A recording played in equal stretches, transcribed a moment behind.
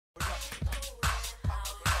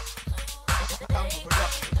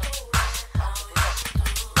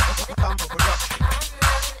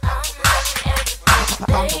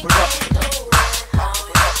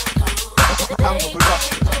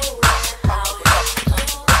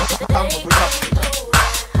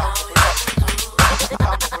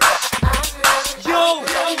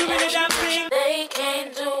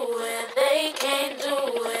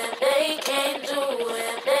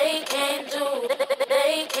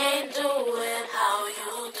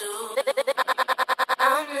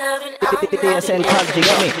DSN tags, you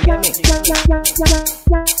get me?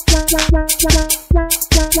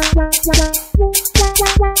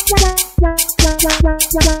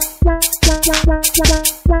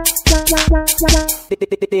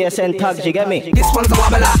 DSN tags, you get me? This one's a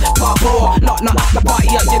wobbler, part 4. Not the party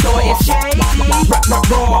at your door, it's shady. Rap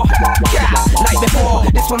raw, yeah, like before.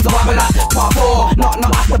 This one's a wobbler, part 4. Not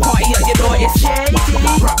the party at your door, it's shady.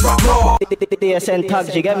 Rap raw. DSN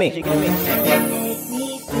tags, you get me?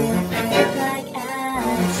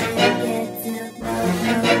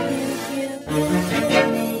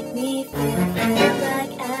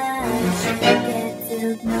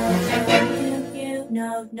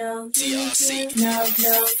 TRC. No.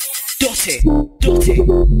 Dotty.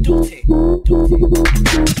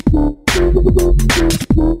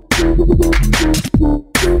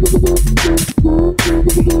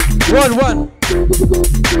 1-1.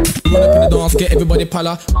 Run up in the dance, get everybody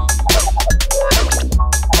pala.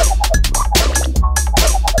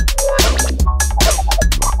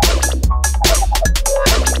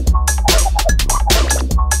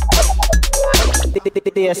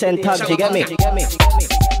 DSN tags, you get me?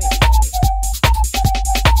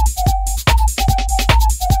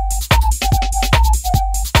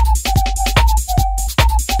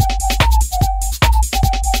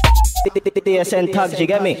 DSN tags, you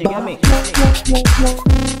get me?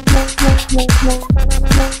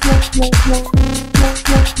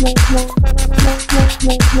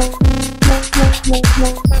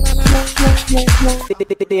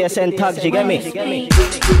 DSN tags, you get me?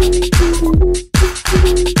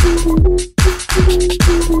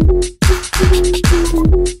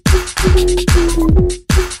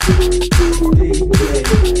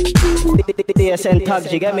 DSN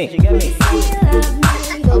tags, you get me?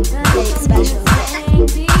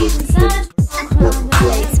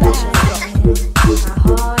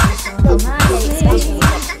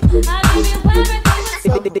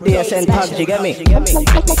 DSN tags, you get me?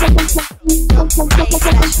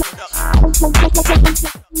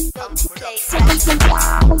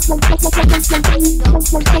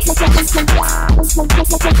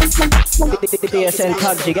 DSN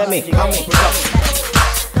tags, you get me?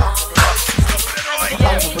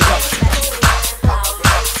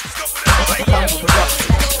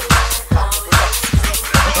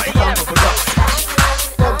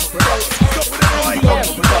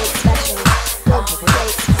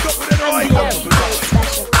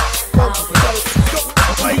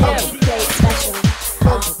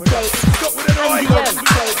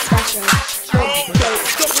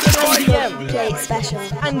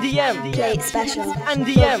 And the M, plate special, and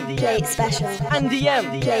the M, plate special, and the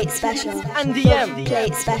M, plate special, and the M,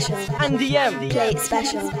 plate special, and the M, plate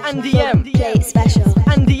special, and the M, plate special,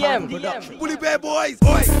 and the M. Bully Bear Boys,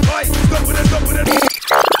 oi, stop with it.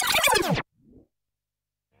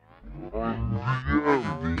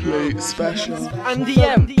 Plate special. And the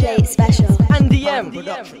M, plate special, and the M.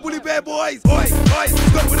 Bully Bear Boys, oi,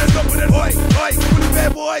 stop with it, oi, Bully Bear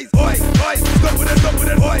Boys, oi, stop with it, oi,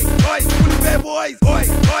 Bully Bear Boys, oi,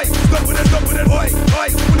 stop with it, oi,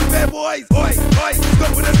 Bully Bear Boys, oi,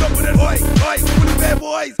 stop with it, oi, Bully Bear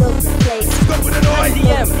Boys, stop with it, oi, the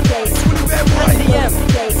M, Bully Bear Boys, the M,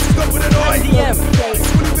 stop with it, oi, the M,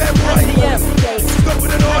 Bully Bear Boys, the M, stop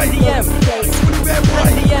with it, oi, the M, Bully Bear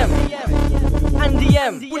Boys, the M, and the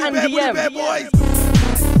M, and the M. Bear Boys.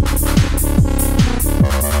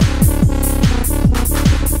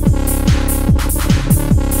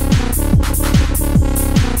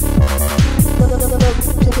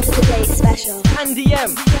 Plate special, and the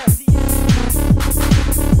M.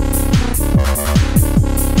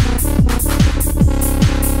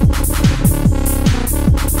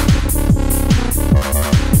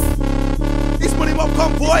 This money mob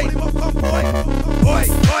convoy. Oi,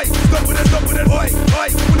 stop with it, oi,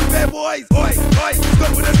 Bully Bear Boys, oi,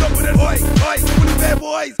 stop with it, oi, Bully Bear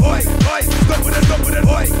Boys, oi, stop with it, oi,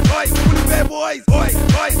 Bully Bear Boys, oi,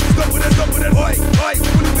 stop with it, oi,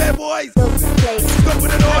 Bully Bear Boys, stop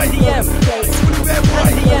with it, oi, the M, Bully Bear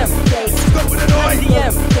Boys, the M, stop with it, oi, the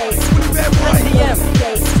M, Bully Bear Boys, the M,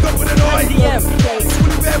 stop with it, oi, the M,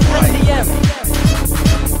 Bully Bear Boys, the M.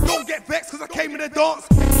 don't get vexed cause I came in the dance.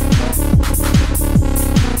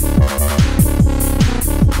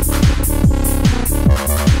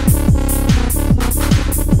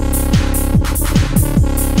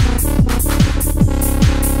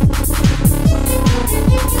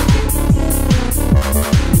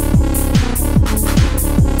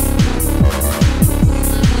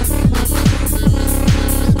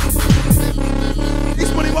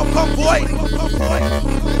 This money mob convoy.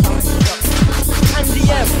 And the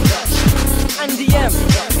M, and the M,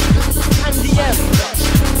 and the M,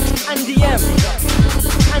 and the M,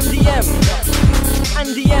 and the M.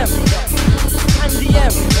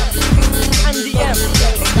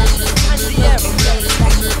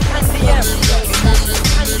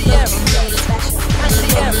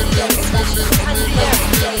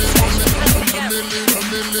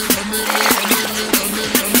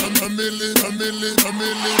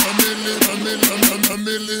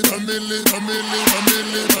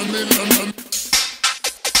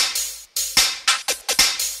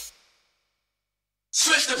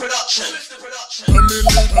 Switch the production. Switch the production.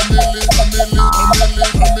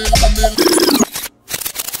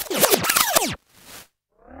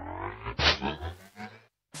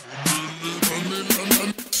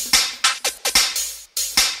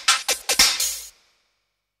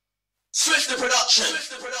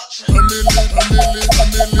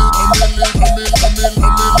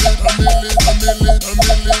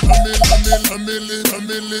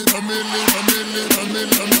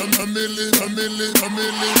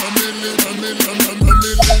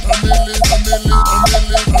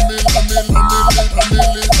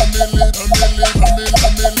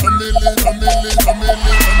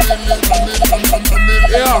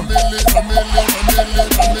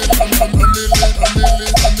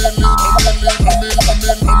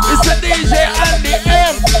 It's the DJ and the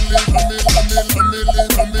M.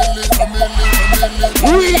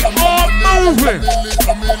 We are moving.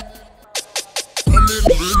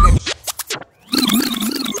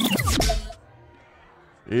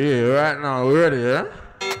 Yeah, right now we're ready, yeah?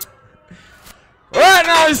 Right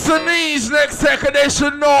now it's the knees next second, they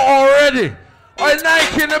should know already. I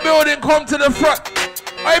Nike in the building, come to the front.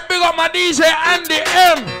 I big up my DJ Andy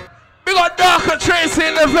M. Big up Darker Tracy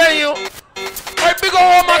in the venue. I big up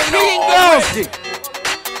all my clean girls.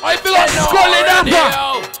 I big up Scully Dapper.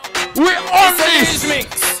 We on this.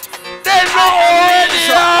 They know already,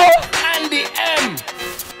 yo. Andy M.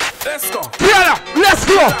 Let's go. Trilla, let's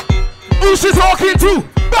go. Who she talking to?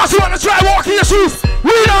 Boss, you wanna try walking your shoes?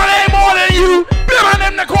 We don't aim more than you. Blim on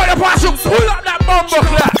them the corner pass you. Pull up that bumbo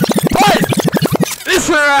clap. Oi,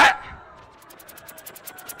 listen right.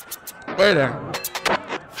 Wait there.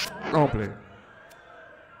 Don't play.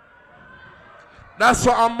 That's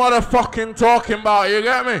what I'm motherfucking talking about, you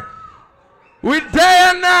get me? We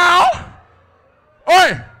there now.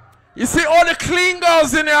 Oi, you see all the clean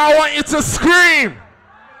girls in here, I want you to scream.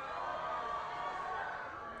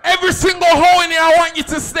 Every single hole in here, I want you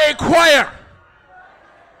to stay quiet.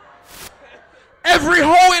 Every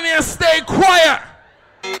hole in here, stay quiet.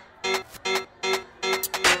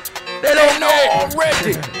 They don't know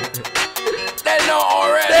already. They know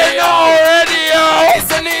already. They know already, yo.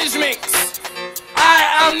 It's a niche mix.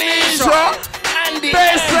 Amnesia. Andy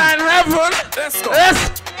Bassline heaven. Let's go.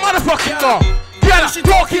 Let's motherfucking go. Girl, she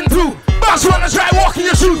talking to. Boss, wanna try walking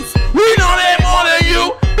your shoes. We know they more than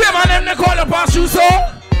you. Them and them, they call the boss you so.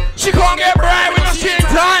 She can't get bright with no shit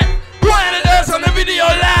time. Going to dance on the video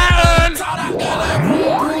line.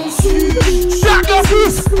 That goes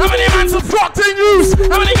loose. How many mans have fucked and used?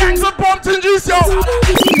 How many gangs have bumped and juiced, yo?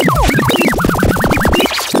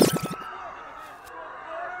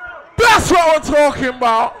 That's what we're talking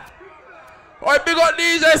about. Alright, big up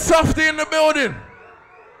DJ Softy in the building.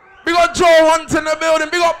 Big up Joe Hunt in the building.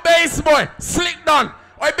 Big up Bassboy. Slick Done.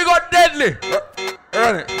 Alright, big up Deadly.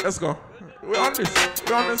 Run it. Let's go. We're on this.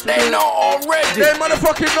 We're on this. They know already. They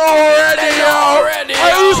motherfucking know already, They yo. know already,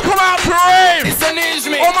 Alright, yo. who's come out to rave? It's a niche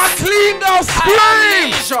mix. Oh, my clean girl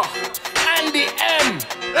scream. Amnesia. Andy M.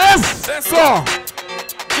 Let's go.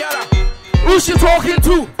 Get up. Who's she talking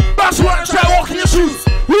to? Boss, you wanna try walking your shoes?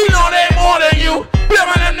 We know they more than you. Them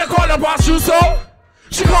and them, they call the boss you so.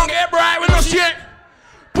 She can't get bright with no shit.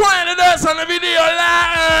 Playing the dance on the video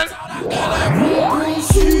line.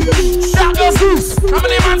 That goes loose. How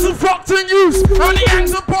many mans have fucked and used? How many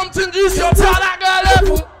gangs have pumped and juiced? Yo, tell that girl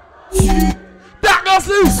up. That goes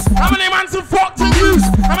loose. How many mans have fucked and used?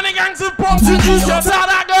 How many gangs have pumped and juiced? Yo, tell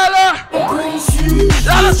that girl up.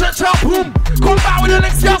 Y'all stretch out, boom. Come back with the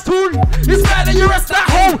next girl's tune. It's better than you rest at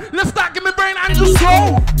home. Lift that, give me brain and just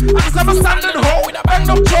slow. I just have a standing hole with a banged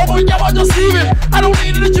up jaw, but yeah, I just leave it. I don't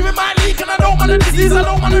need it, the gym in my leak, and I don't want the disease, I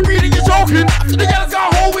don't want the breathing, you're joking. The girls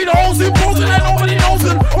got a hole with holes in, posing and nobody knows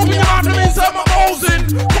it. Open your mouth and insert my balls in.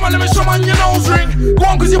 Come on, let me show man your nose ring. Go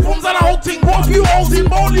on, cause your pumps and a whole thing. Put a few holes in,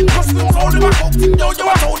 bowling, customs, holding my whole thing. Yo,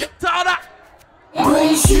 I told you. Tell that.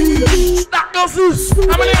 That goes loose.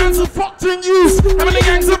 How many hands have fucked and used? How many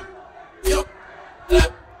gangs have...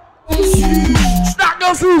 That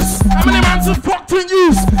goes loose. How many mans have fucked and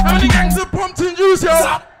used? How many gangs have pumped and used, yo?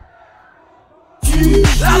 That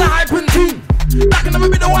a hype and thing. That can never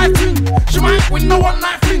be the white thing. She might win the one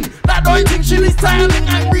night fling. That don't think she needs tiling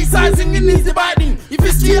and resizing and easy biting. If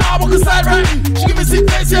you see her, I walk aside writing. She give me sick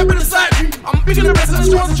face, yeah, but the side cream. I'm big in the rest of the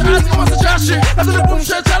stores and trying to wants to trash shit. After the boom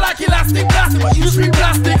shirt, I like elastic, plastic, but you scream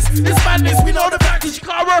plastics. It's madness, we know the fact that she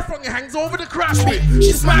can't work from your hangs over the crash bit.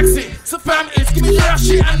 She smacks it, so fam, it's give me your ass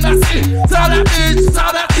shit and that's it. Tell that bitch,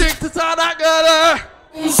 tell that dick, to tell that girl,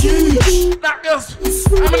 that girl's,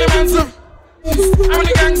 how many mans have, how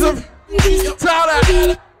many gangs have, tell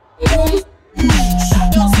that.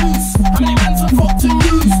 How many mans have fucked and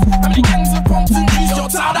used? How many gangs have pumped and used? Yo,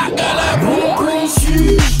 tell that girl.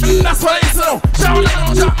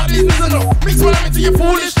 when I'm into your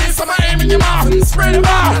foolishness, I'ma aim in your mouth and spread it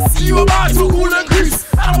out. I see you about to cool and crisp.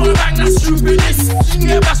 I don't wanna bang that stupidness. She can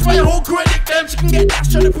get bashed by your whole crew addict them. She can get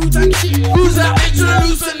dashed on the food and shit. Lose that bitch to the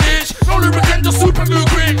loosen ditch. No lubricant, just super glue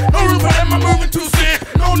quick. No room for them, I'm moving too sick.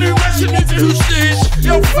 No new man, she needs a huge stitch.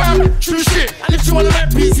 Yo fam, true shit. And if you wanna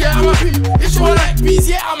make peace, yeah, I'm happy. If you wanna like peace,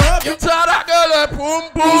 yeah, I'm happy. You tell that girl like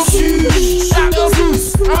boom boom. That girl's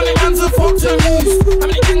loose. How many hands have fucked and loose? How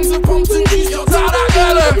many things have pumped and juice? Yo tell that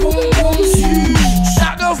girl like boom boom.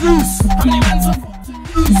 That girl's loose. How many hands have fucked and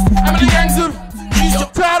loose? How many gangs have juice? Yo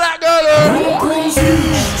tell that girl like boom boom.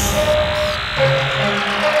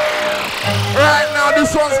 Right now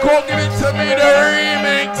this one's called Give It To Me, the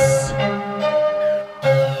remix.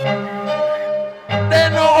 They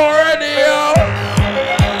know already, yo.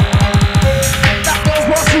 That girl's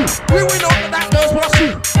boss you. We know that girl's boss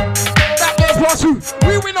you. That girl's boss you.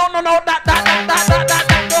 We know that girl's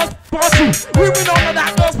boss you. We know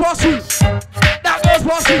that girl's boss you. That girl's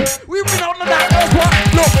boss you. We know that girl's boss you.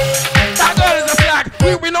 Look, that girl is a slag.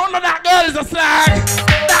 We know that girl is a slag.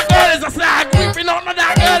 That girl is a slag. We know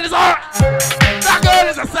that girl is a. That girl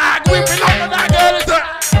is a slag. We know that girl is a.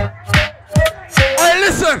 Hey,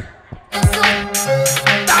 listen.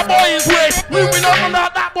 That boy is waste. We don't know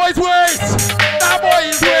that boy's waste. That boy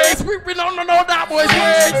is waste. We don't know that boy's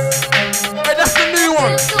waste. Hey, that's the new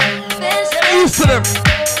one. Get used to them.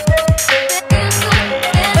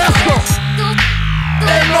 Let's go.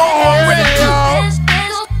 They know already, yo.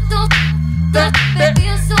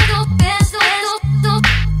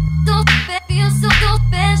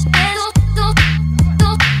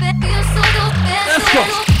 Let's go.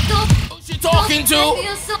 Who's she talking to?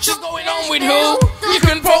 She's going on with who? You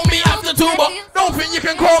can phone me after 2, but don't think you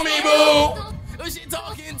can call me boo. Who's she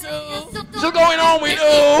talking to? She's going on with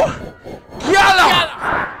who?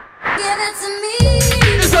 Yalla! Give it to me.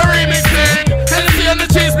 It's a remix thing. Hennessy and the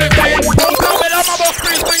cheese flip thing. Don't tell me that I'm about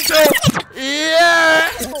free swing too. Yeah!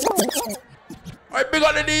 Alright, big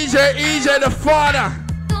up the DJ, EJ the father.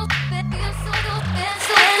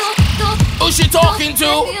 Who's she talking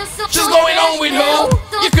to? She's going on with who?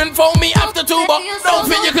 You can phone me after 2, but don't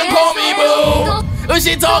think you can call me boo. Who's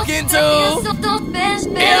she talking to?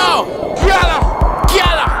 Yo, Yalla,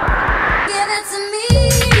 Yalla. Give it to me.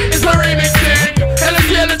 It's a remix thing.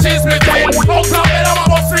 Hennessy and the cheese flip thing. Don't tell me that I'm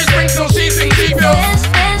about free spring till she sings, she feels.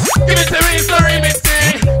 Give it to me, it's a remix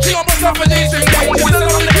thing. She gon' bust off a G-string thing. She says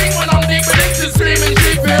I'm the king when I'm deep within, she's screaming,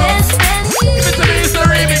 she feels. Give it to me, it's a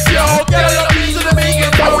remix, yo. Get a little piece of the vegan,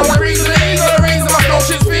 though. The reason I know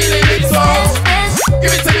she's feeling it, so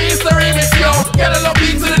give it to me, it's the remix, yo. Get a little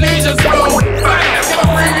beat to the ninjas, bro. Bang, give a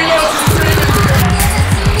free reload, she's screaming.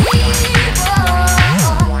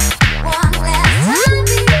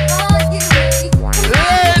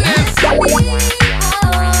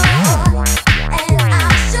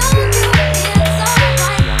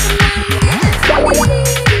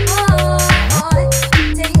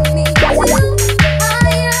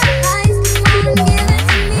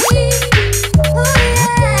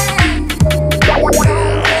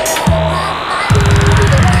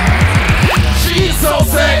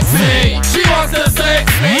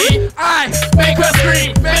 Make her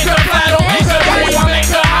scream, make her fly, don't make her dream. I make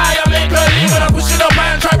her high, I make her leave. When I push it up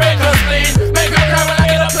and try break her spleen. Make her cry when I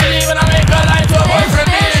get up to leave. And I make her lie to a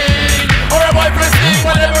boyfriend mean. Or a boyfriend sting,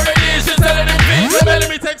 whatever it is. She's telling him things. The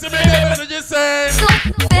melody takes me, messages saying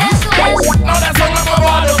no, that song like my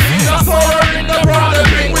bottle thing. I saw her in the brother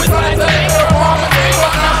thing. We tried to make her warm and thing.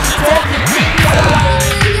 But now she's talking things.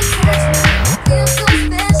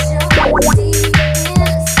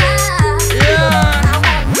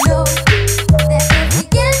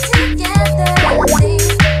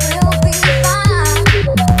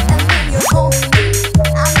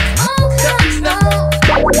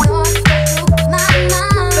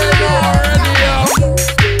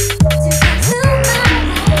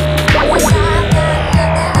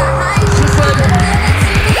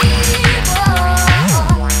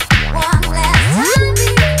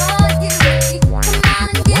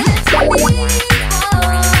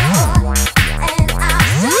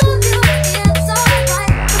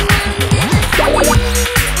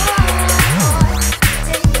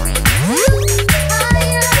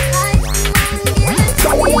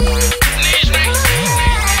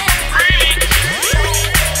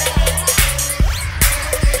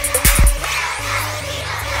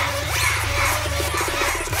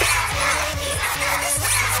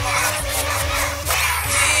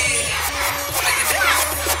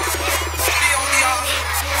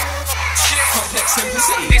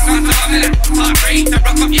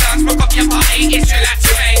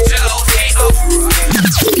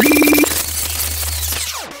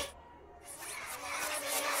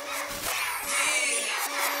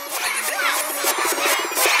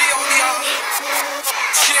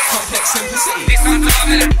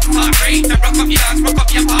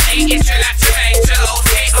 party is Trilla, Trilla,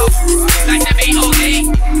 like the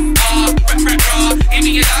B.O.D. Give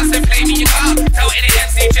me your dance and play me your car. Tell any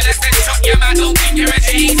MC Trilla, then shot your man, don't think you're a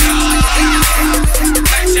G.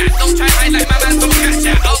 Blackjack, don't try hide like my man, don't catch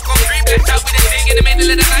ya. I'll come free, blacked out with a thing in the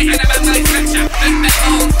middle of the night, and a man like Snapchat.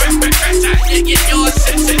 Get your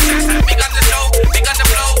shit, big on the show, big on the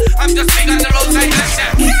flow. I'm just big on the road like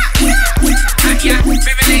Snapchat.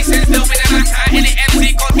 Revelations, still with a matter. Any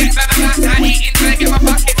MC called get better matter. Eating till I get my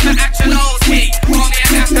pockets for actual O's. Call me a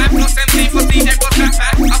napper, plus MC for DJ for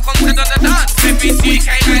Snapper. I'll come to the dance, FBC,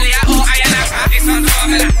 K-Valley, or I am Napper. It's on the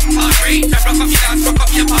formula, part 3. Just rock up your dance, rock up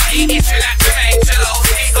your party. It's Trilla, Trilla,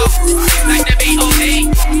 like the B.O.D.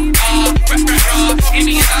 Give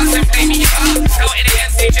me your dance and play me your car. Tell any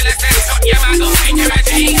MC Trilla, then shot your man, don't think you're a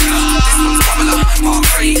G. This one's formula, part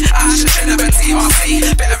 3. I should Trilla and TRC.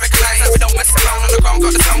 Better recognize that we don't mess around on the ground.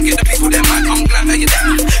 Got the sound, get the people, them mad. I'm glad that you're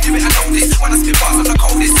there. You better know this. When I spit bars on the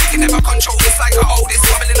coldest, you can never control this like the oldest.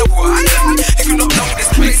 Woman in the world, if you don't know this,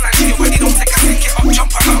 baseline to your body, don't take a stick it up, jump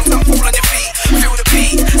around, don't fall on your feet. Feel the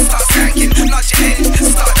beat, start skanking, nod your head,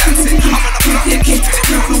 start dancing. I'm on the block, yeah, keep it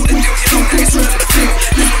real, know the deal, you know that it's real in the field.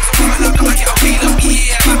 This one's a woman up, I get a feel up,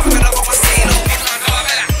 yeah, man, we're gonna go and see them. It's on the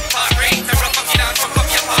formula, part 3, to rock up your dance, rock up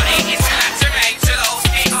your party. It's Trilla,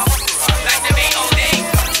 Trilla, like the B.O.D.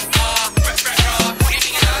 Give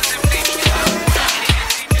me your dance and play me your car.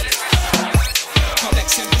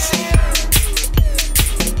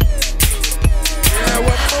 Yeah,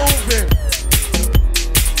 we're moving.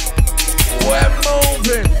 We're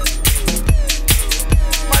moving.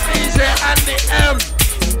 My DJ Andy M.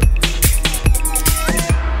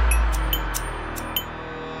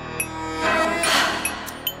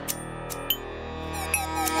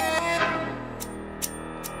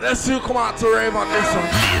 Let's see who come out to rave on this one.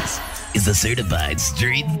 This is a certified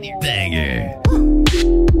street banger.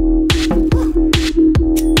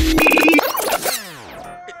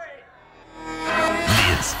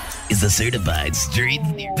 This is a certified street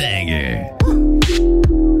banger.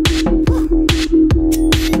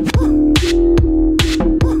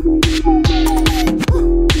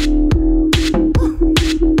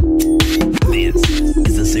 This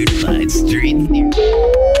is a certified street banger.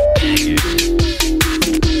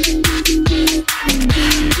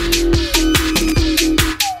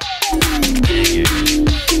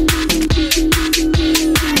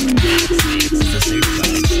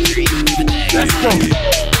 Let's go.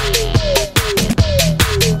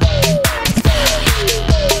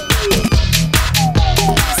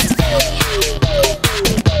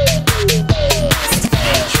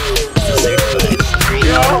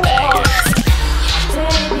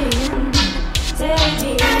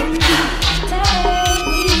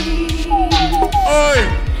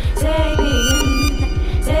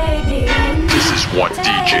 One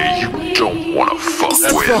DJ you don't wanna fuck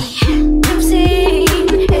with. You've seen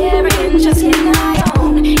every inch of skin I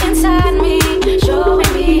own inside me,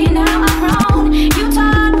 showing me now I'm grown. You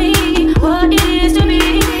taught me what it is to be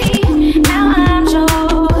me. Now I'm sure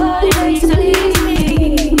what it takes to leave me.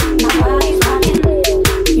 My body's rocking,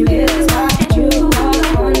 you hear this rocking. You are the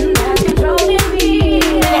one that's controlling me.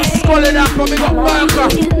 Let's call it up, we got Barker.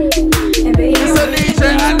 It's a DJ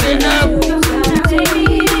and the M.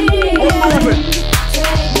 We're moving.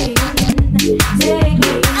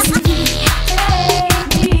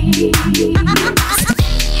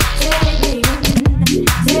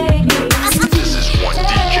 This is one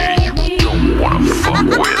DJ you don't wanna fuck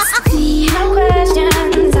with. No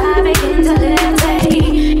questions, I begin to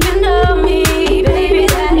levitate. You know me, baby,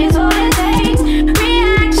 that is all it takes.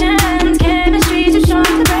 Reactions, chemistry too strong to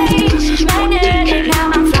break. Magnetic, now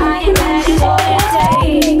I'm flying, that is all it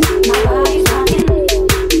takes. My body's rocking,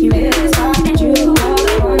 you hear this rocking. You are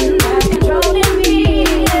the one that's controlling me.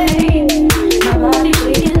 My body's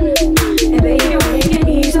shaking, and baby, you're making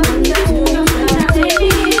me so into you. Take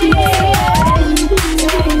me.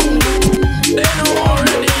 They know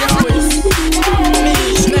already how it's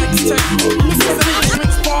Niche next time. Niche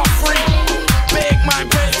mix part 3. Big my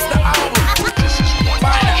base the album. This is one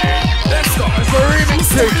DJ Let's go. It's a remix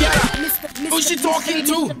thing. Who's she talking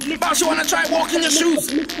to? About she wanna try walking your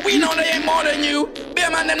shoes. We know they ain't more than you. Bear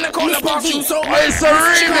man them they call the pop shoes. So it's a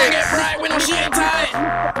remix. She can't get right. We know she ain't tight.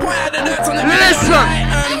 Point out the dirt on the listen.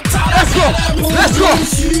 Let's go. Let's go.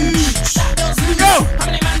 Go.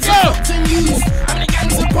 Go.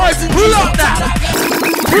 Boy, pull up that.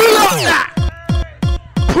 Pull up that.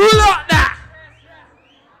 Pull up that.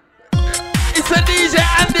 It's a DJ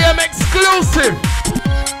and them exclusive.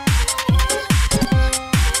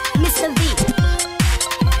 Mr. V.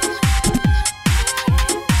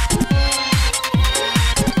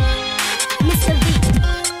 Mr. V.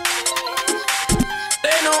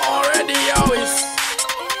 They know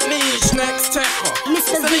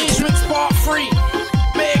Mr. Mix Part 3.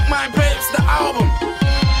 Make my babes the album.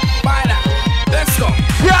 Buy that. Let's go.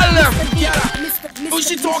 Who's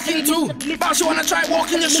she talking to? About she wanna try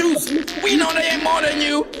walking your shoes. We know they ain't more than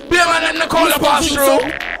you. Blame on them to call the pass through.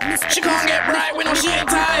 She can't get bright, we know she ain't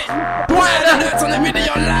tight. Why the dirt on the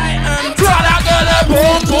video light? Tell that girl a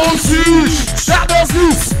boom boom shoes. That does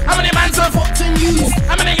loose. How many mans have fucked and used?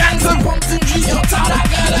 How many gangs have pumped and juiced? Yo, tell that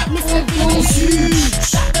girl a boom boom shoes.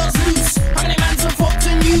 That does loose. How many mans have fucked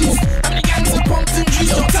and used? How many gangs have pumped and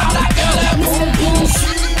juiced? Yo, tell that girl a boom boom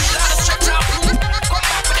shoes.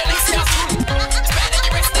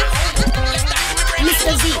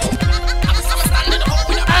 Mr. V.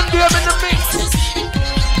 And them in the mix.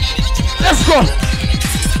 Let's go.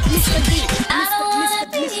 Mr. V. I don't wanna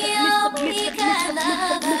be your weak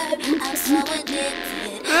lover. I'm so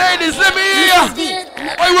addicted. Ladies, let me hear you.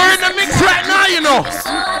 Oh, we're in the mix right now, you know. So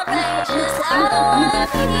outrageous. I don't wanna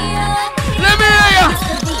be your Let me hear you.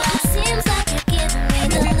 Seems like you're giving me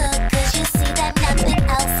the look, 'cause you see that nothing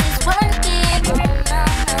else is working. Oh, no.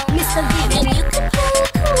 Mr. V. And you can play it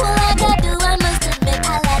cool like I do. I must admit, I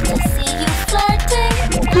like to see you flirting.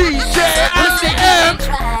 DJ Amnesia.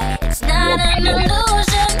 It's not an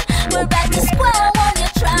illusion. We're back to square one.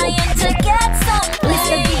 You're trying to get something.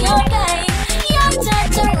 Your game. Your turn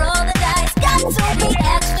to roll the dice. Got to be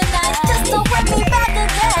extra nice just to win me back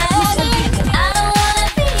again. I don't wanna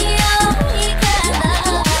be your weak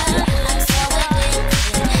lover. I'm so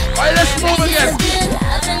addicted. Alright, let's move again.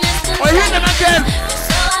 Alright, hit them again.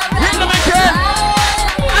 Hit them again.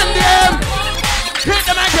 And them. Hit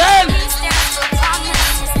them again.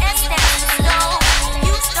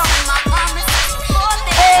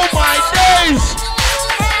 Oh my days.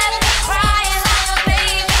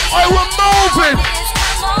 I we're moving.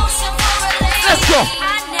 Let's go.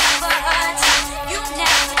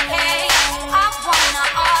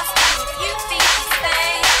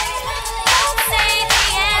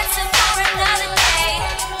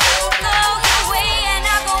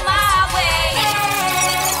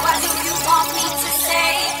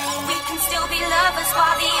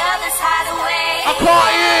 I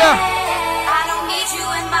can't hear. I don't need you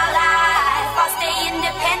in my life. I'll stay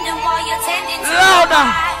independent while you're tending to Louder.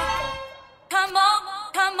 Come on,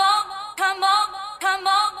 come on, come on, come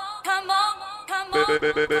on, come on, come on.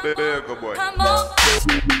 Good boy. Come on.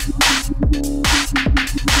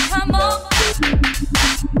 Come on.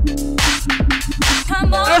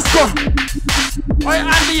 Come on. Let's go. Alright,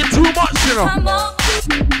 Andy, you're too much, you know. Come on.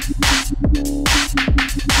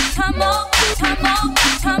 Come on. Come on.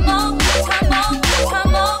 Come on. Come on.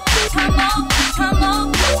 Come on. Come on. Come on. Come on.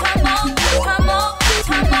 Come on. Come on.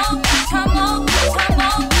 Come on. Come on.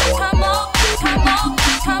 Come on. Come on.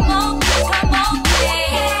 Come on. Come on.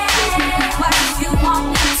 What do you want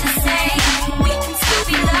me to say? We can still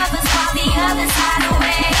be lovers while the others hide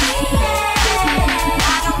away.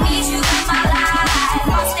 I don't need you in my life.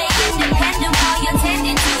 I'll stay independent while you're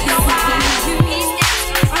tending to your wife.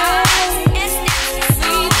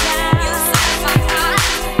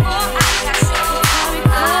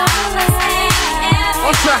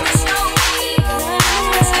 What's that?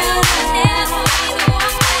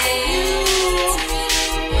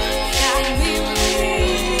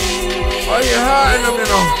 Are you hurting them, you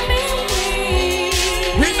know?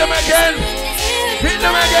 Hit them again. Hit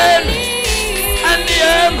them again. And the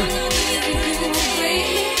M.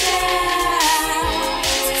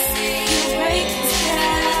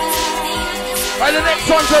 Right, the next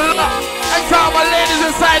one's a lot. And to all my ladies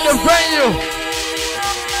inside the venue.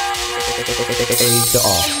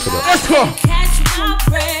 Let's go. Catch my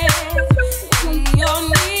breath when you're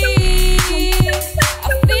near. I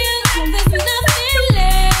feel like there's nothing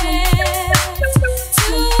left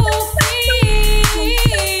to feel.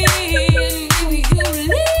 If you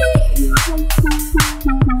leave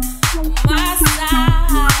my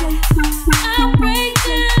side, I break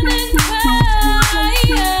down and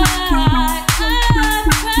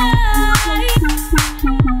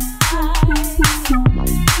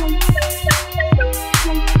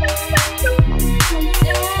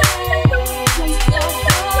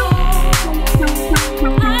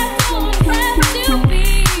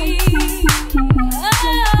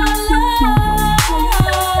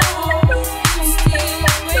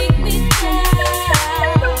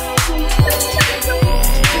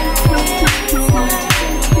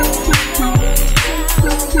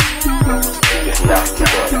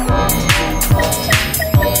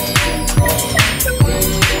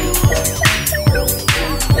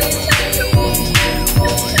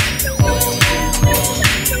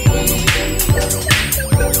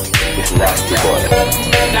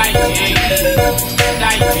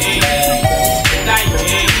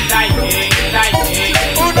Like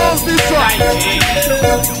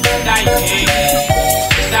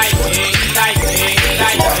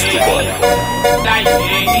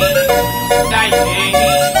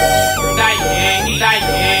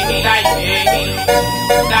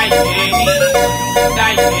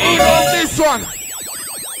This one.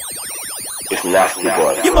 It's nasty,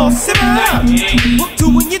 boy. You must sit down. What do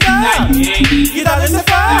when you down? You're down in the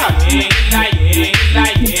fire.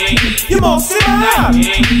 You must sit down.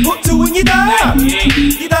 What do when you down?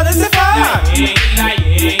 You're down in the fire.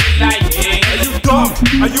 Are you dumb?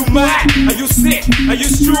 Are you mad? Are you sick? Are you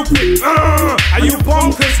stupid? Are you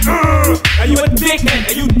bonkers? Are you a dickhead?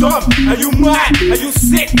 Are you dumb? Are you mad? Are you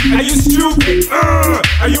sick? Are you stupid?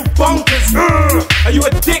 Are you bonkers? Are you a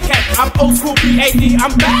dickhead? I'm old school B.A.D.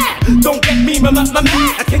 I'm bad. Don't get me, my man.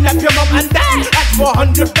 I kidnap your mom and dad. That's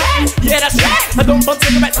 400 bags. Yeah, that's right. I don't bump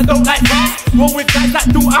cigarettes. I don't like that. Roll with guys that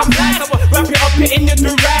do our flag. Wrap it up, put in your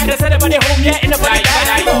do-rag. There's anybody home yet? Anybody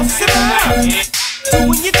bad? You must sit down. So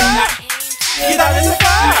when you die, you're down in the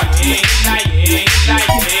fire.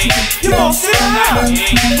 You must sit down.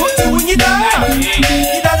 What do when you die?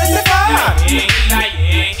 You're down in the fire.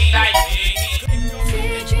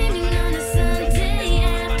 Daydreaming on a Sunday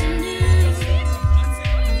afternoon.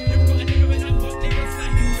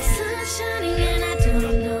 Sun shining and I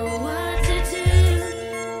don't know what to do.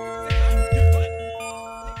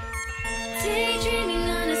 Daydreaming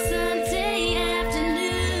on a Sunday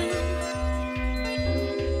afternoon.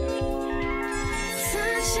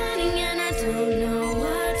 Sun shining and I don't know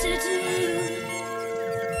what to do.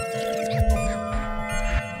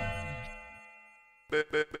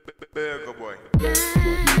 Good boy.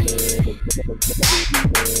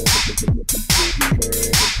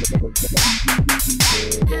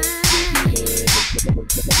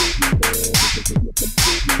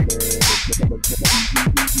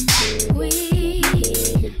 We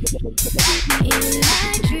in my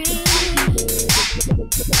dream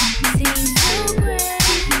seems so great.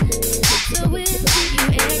 So will you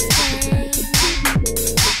explain?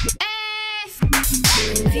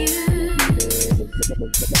 Confused,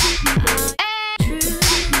 true. Can't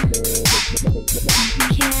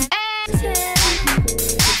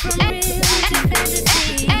tell from real to fantasy.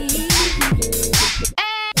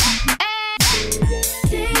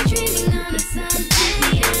 Daydreaming on a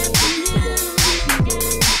Sunday afternoon. Sunshine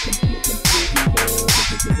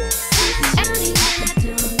and I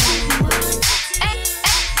don't know what to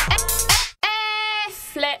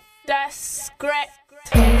Flip the script.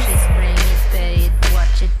 Just bring it, pay it,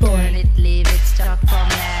 watch it, burn it, leave it, stop,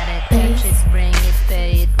 format it. Just bring it,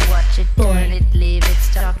 pay it, watch it, burn it, leave it,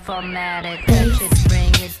 stop, format it. Just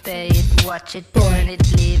bring it, pay it, watch it, burn it,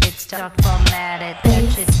 leave it, stop, format it.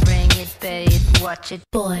 Just bring it, pay it, watch it,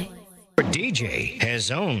 boy. Our DJ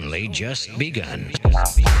has only just begun. No.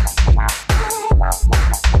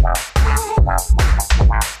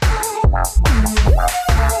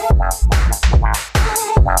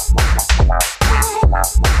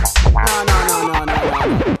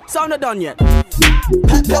 Sound not done yet.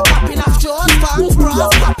 Popping off Jaws, fangs, bras,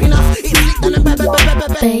 popping off. It's slick and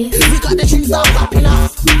baby. We got the tunes now popping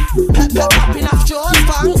off. Popping off Jaws,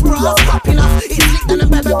 fangs, bras, popping off. It's slick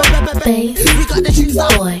and baby. We got the tunes now.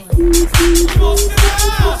 Boy.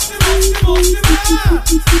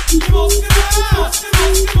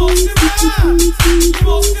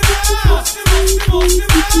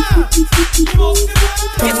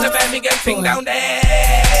 It's the Birmingham thing down there.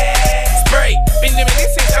 Spray, been doing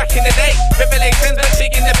this since back in the day. Revelations are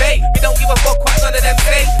big in the bay. We don't give a fuck what none of them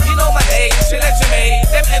say. You know my name, Trilla Jermaine.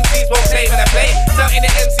 Them MCs won't play when I play. Starting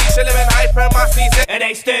the MC, Trilla and Hyper, my season. And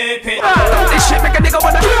they stupid. This shit make a nigga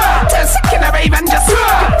wanna just sick in a rave and just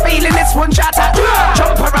feeling this one shot at.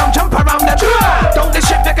 Jump around the don't this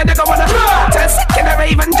shit make a nigga wanna just sick in a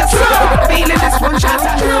rave and just feeling this one shot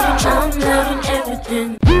at. I'm loving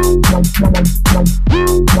everything.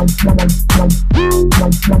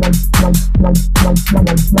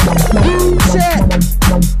 Shit.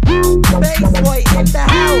 Bassboy in the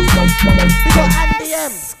house. We got Amnesia.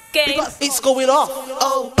 We got it's going off.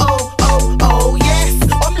 Oh, yes.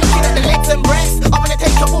 I'm looking at the legs and breasts. I'm gonna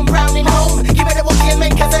take a one round in home. Give it a walkie and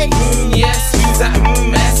make her say, yes, who's that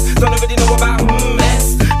mess? Don't already know about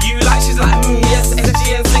mess. You like, she's like, yes,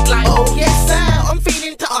 energy and slick like, oh yes sir. I'm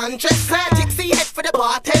feeling to undress her. Tixie head for the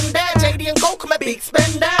bartender. JD and Gold, I'm a big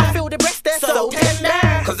spender. I feel the breast, they're so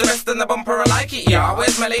tender. cause the rest in the bumper I like it, yeah.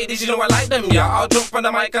 Where's my ladies, you know I like them, yeah. I'll jump on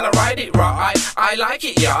the mic and I ride it, right. I like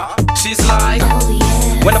it, yeah. She's like, oh,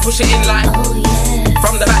 yeah. When I push it in like, oh, yeah.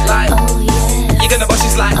 From the back like, oh, yeah. You gonna bust,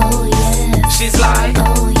 she's like, oh, yeah. She's like,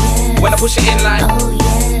 oh, yeah. When I push it in like, oh,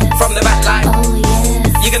 yeah. From the back like, oh,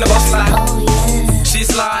 yeah. You gonna bust like, oh, yeah.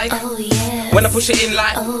 She's like, oh, yeah. When I push it in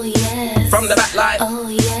like, oh, yeah. From the back like, oh,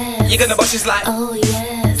 yeah. You gonna bust, she's like, oh,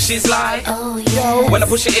 yeah. She's like, oh, yeah. When I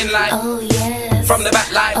push it in like, oh, yeah. from the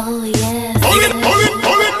back line. Oh yeah. You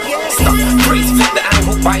gonna stop, freeze, flip the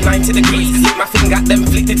angle by 90 degrees. Lick my finger at them,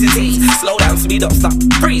 flick it to T. Slow down, speed up, stop,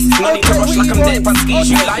 freeze. No need to rush like I'm dead on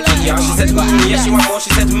skis. You like it, yeah? She said, yes, you want more.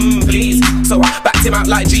 She said, please. So I backed him out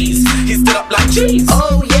like G's. He stood up like G's.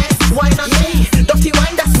 Oh yes, wine on me. Dirty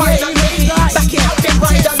wine, that's fine on me. Back it out, then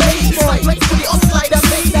ride on me. Slide, wait, put it up, slide on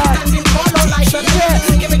me. Standing tall, all like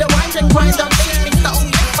me. Give me the wine, then grind on me. Mr. Oh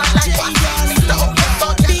yes, I like what? Mr. Oh yes,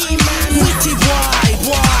 on me, man. Witty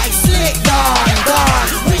boy, slick gone.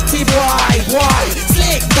 Witty boy,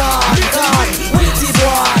 slick gone. Witty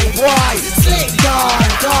boy, slick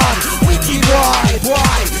gone. Witty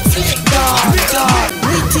boy, slick gone.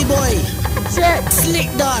 Witty boy, slick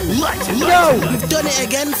done. Yo, we've done it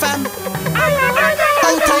again, fam.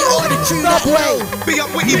 Hold tight all the true that way. Big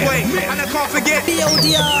up Witty Boy, and I can't forget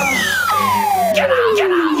BODR.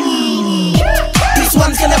 This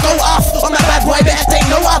one's gonna go off on my bad boy, better take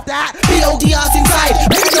note of that. BODR's inside.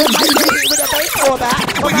 With a bass for that.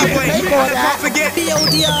 Witty Boy, and I can't forget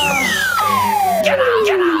BODR.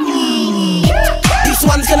 This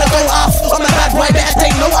one's gonna go off on my bad boy, better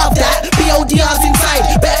take note of that. BODR's inside,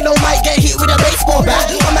 better know might get hit with a baseball bat.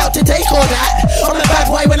 I'm out to take all that. On my bad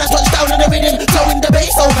boy when I touch down on the rhythm, throwing the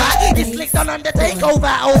bass over. It's slick done on the takeover,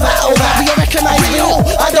 over. We recognize me,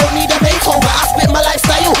 I don't need a makeover. I split my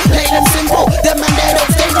lifestyle, plain and simple. Them man there don't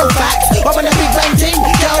stay no facts. I'm on a big bang thing,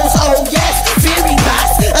 girls, oh yes, fearing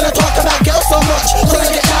pass. And I talk about girls so much, so I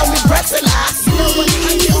get down with breasts and ass. You know what,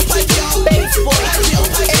 I get up, I get up, Bassboy, I get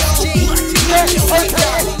up, I get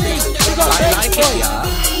up.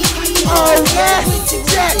 Oh yeah,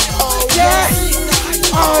 oh yeah,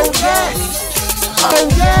 oh yeah, oh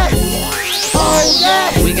yeah, oh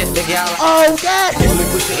yeah. We get the gal. Oh yeah, When we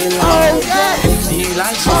push it in line. oh yeah, Do you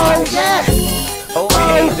like it? oh yeah,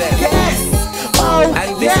 Okay then. oh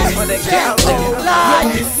And this is for the gal then.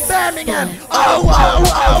 Live, Birmingham.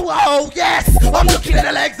 Oh yes. I'm looking at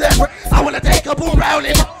the legs then. I wanna take a boom round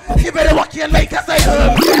him. You better walk in and make her say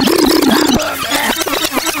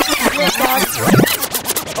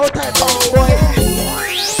Oh boy.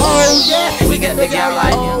 Oh yeah. We get the gal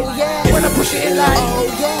like. Oh yeah. When I push it in line. Oh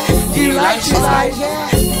yeah. Do you like it?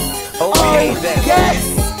 Okay then. Yes.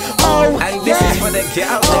 Oh, and this is for the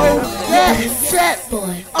gal then. Oh yes.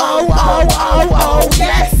 Oh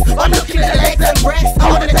yes. I'm looking at the legs and breasts. I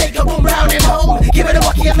wanna take a boom round him home. Give it a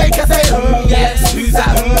walkie and make her say yes. Who's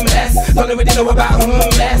that yes? Don't really know about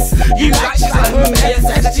yes. You like she's like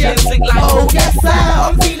yes. She ain't sick like oh yes sir.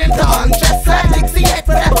 I'm feeling the undressed sir. Dixie head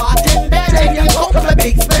for that bartender. Then you go from a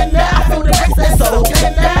big spender. I feel the rest they're so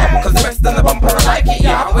tender. Cause the rest of the bumper I like it,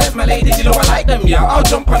 yeah. Where's my ladies? You know I like them, yeah. I'll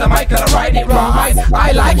jump on the mic and I ride it right.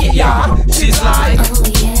 I like it, yeah. She's like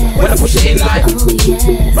when I push it in like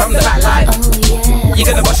from the back line. You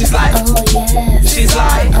gonna watch she's like she's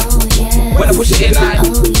like when I push it in like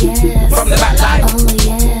from the back line.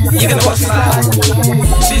 You gonna watch she's like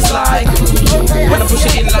she's like when I push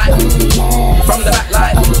it in like from the back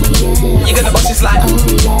line. You gonna watch she's like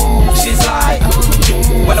she's like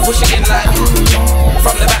when I push it in like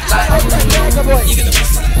from the back line. You gonna watch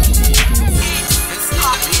she's like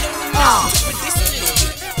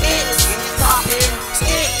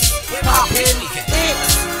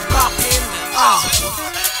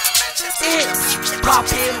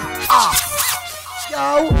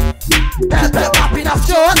Yo, popping off,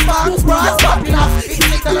 shorts, bangs, bras, popping off. It's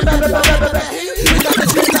like the we got the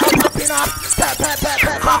shit down, popping off.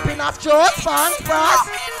 Popping off, shorts, bangs, bras.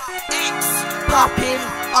 It's popping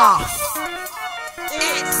off.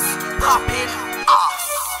 It's popping off.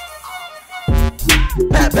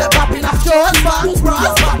 Popping off, shorts, bangs,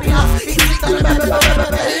 bras, popping off. It's like the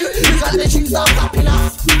we got the shoes on, popping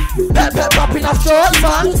off. Popping off, shorts,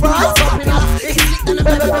 bangs, bras, popping off. It's we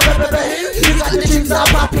got the tunes are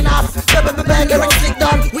popping off. Getting slick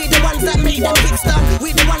done. We the ones that made them hits done.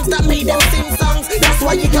 We the ones that made them sing songs. That's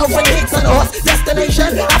why your girlfriend hits on us.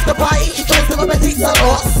 Destination after party, she tries to rub her tits on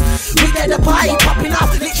us. We get the party popping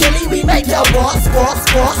off. Literally we make the boss.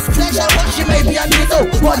 Pleasure rush, you may be a little,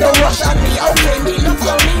 but don't rush on me. Okay, me looks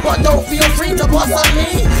on me, but don't feel free to boss on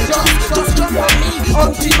me. Just jump on me.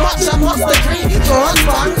 On too much, I must agree. Just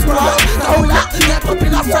bangs, bros. Hold up, they're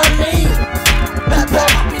popping off from me.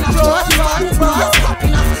 Popping off, just bangs, bros.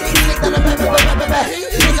 Popping off. It's like the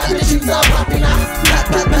we got the shoes are popping off.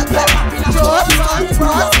 Popping off, just bangs,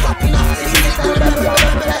 bros. Popping off. It's like the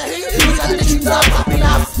we got the shoes are popping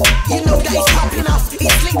off. You know that it's popping off.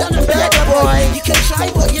 It's slick on the bed, boy. You can try,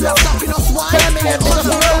 but you're not stopping us. Why? Birmingham,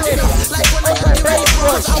 just rolling. Like when I got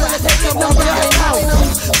Bassboy, I wanna take a number right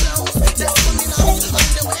now.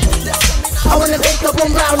 I wanna take a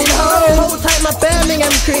boom round in home. Whole time my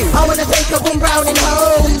Birmingham crew. I wanna take a boom round in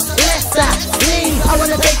home. Leicester, Leeds,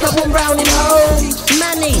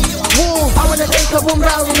 take a boom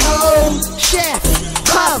browning home. Chef,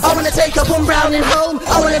 come. I wanna take a boom browning home.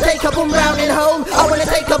 I wanna take a boom browning home. I wanna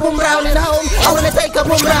take a boom browning home. I wanna take a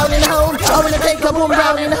boom browning home. I wanna take a boom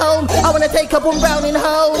browning home. I wanna take a boom browning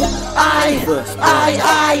home.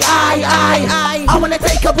 I wanna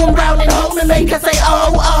take a boom browning home and make her say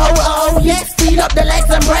oh, oh, oh. Yes, feel up the legs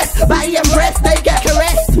and breasts, body and breasts, they get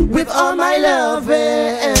caressed with all my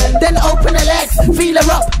loving. Then open the legs, feel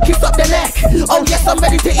her up, kiss up the neck. Oh yes, I'm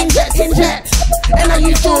ready to inject. And I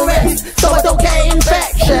use Durex, so I don't get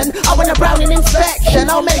infection. I want a browning inspection,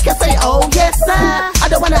 I'll make her say oh yes sir. I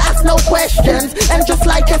don't wanna ask no questions, and just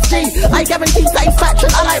like SG, I guarantee satisfaction.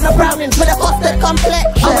 I like my brownings with a busted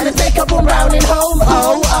complexion. I wanna take a boom browning home,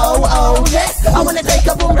 oh, oh, oh, yes. I wanna take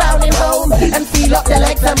a boom browning home, and feel up the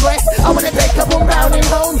legs and breasts. I wanna take a boom browning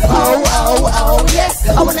home, oh, oh, oh, yes.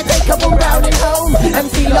 I wanna take a boom browning home,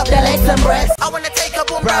 and feel up the legs and breasts. I wanna take a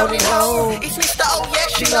boom browning home. It's Mr. Oh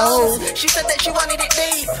yes, she knows. She said that she wanted it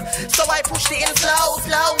deep, so I pushed it in slow,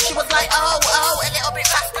 slow. She was like oh, oh, a little bit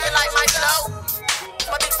faster, you like my flow.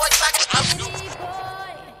 My big boy's back.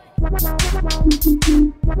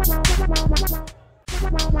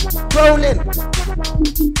 Rolling.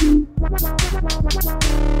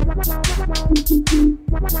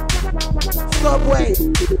 Subway.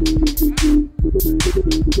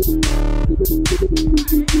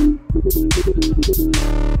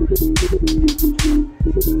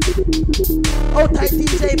 Oh, tight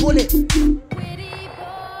DJ Bullet. Let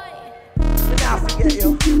me not forget you.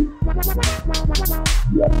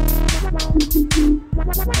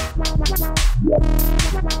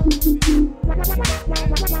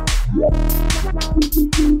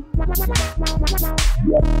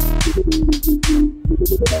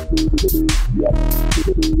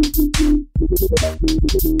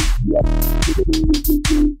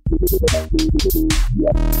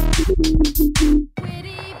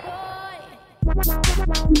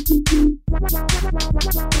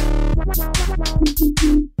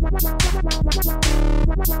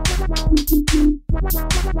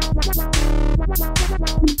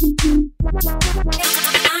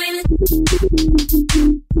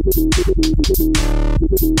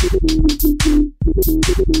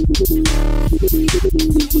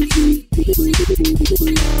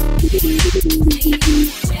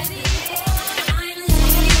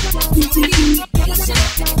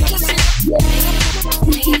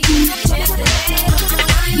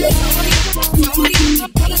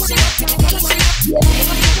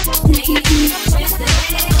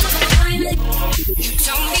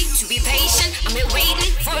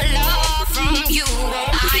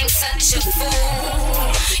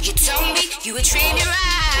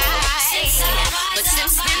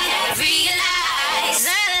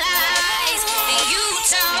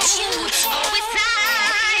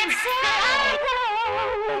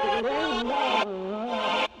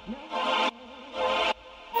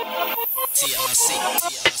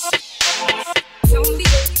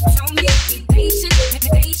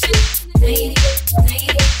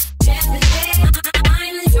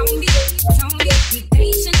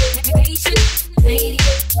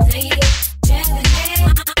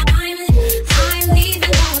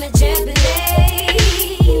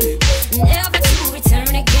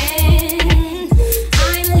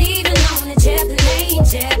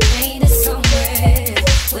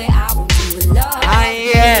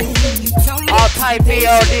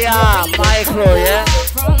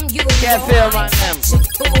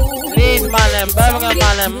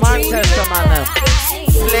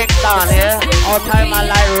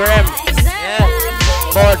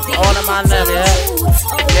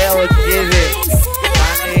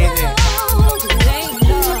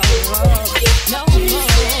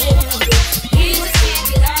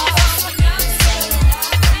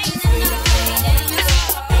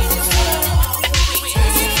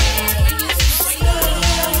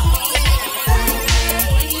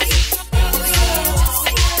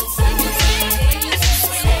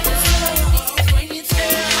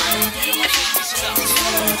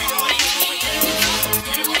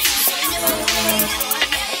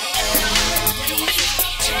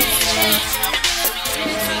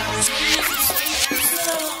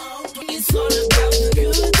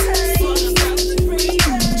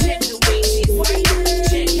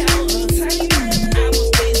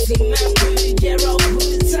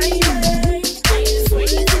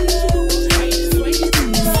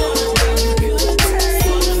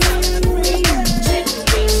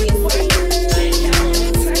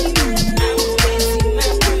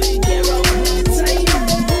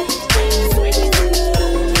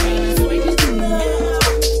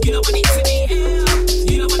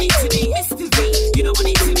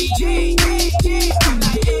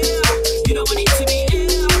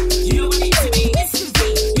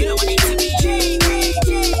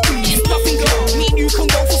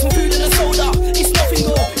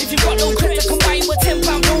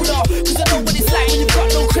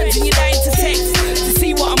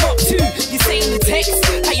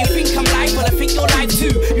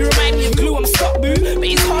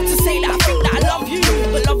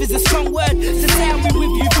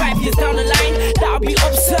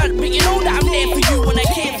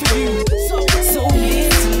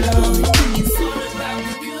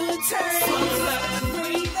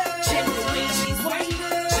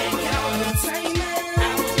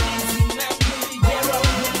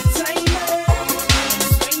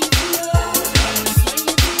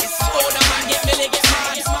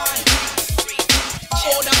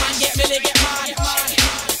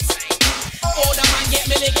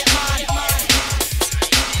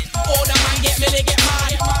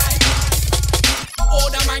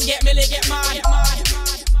 Older man get milli, get mad.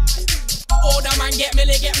 Older man get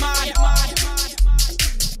milli, get mad.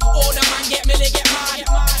 Older man get milli, get mad.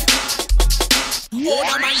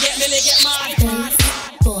 Older man get milli, get mad.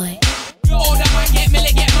 Boy. Older man get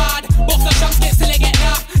milli, get mad. Both the shots get silly, get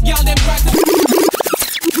that. Girl them bright.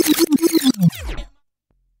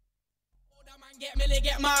 Older man get milli,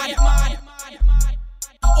 get mad.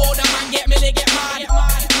 Older man get milli, get mad.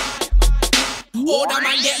 Older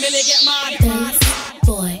man get milli, get mad.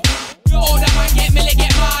 Boy. Older man get milli,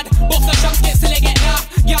 get mad. Both the shots get silly, get that.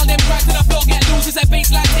 Girl them bright to the floor, get loose. It's a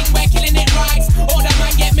baseline thing, we're killing it right. Older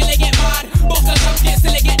man get milli, get mad. Both the shots get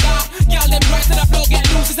silly, get that. Girl them bright to the floor, get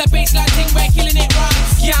loose. It's a baseline thing, we're killing it right.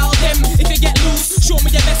 Girl them, if you get loose, show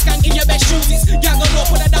me your best gang in your best shoes. Girl go low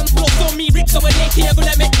for the dance floor, so me rip, so when they here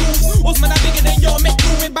gonna make moves. Osman are bigger than your make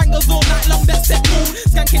room with bangles all night long. That's set move.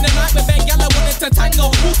 Skank in the night with bang, girl I wanted to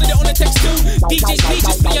tango. Move to the on the text too. DJs please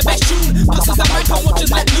just play your best tune. Passes the mic on, watch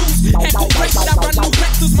us let loose. Head go fresh with that brand new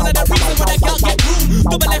Lexus. One of the reasons why the girl get room.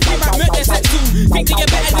 Double F, we might murder sex too. Think that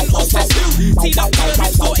you're better than us, test too. Teed up to the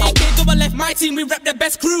wrist, go AK, double F, my team, we rep the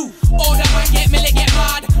best crew. Older man get milli, get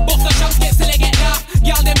mad. Both the shots get silly, get that.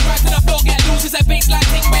 Girl them right to the floor, get loose. It's a baseline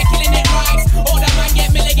thing, we're killing it right. Older man get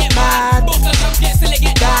milli, get mad. Both the shots get silly,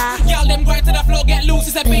 get that. Girl them right to the floor, get loose.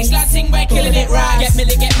 It's a baseline thing, we're killing it right. Get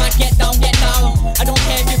milli, get mad, get down, get down. I don't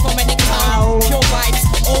care if you're from any town. Pure vibes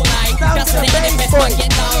all night. That's when the NFS man get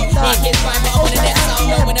down. AK's fine, but I'm on the next sound.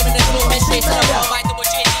 No, when I'm in the floor, man, straight to the floor. Fight the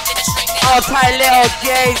bush, in the string. All tight little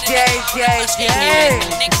J.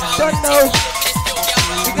 Don't know.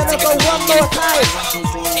 We're gonna go one more time.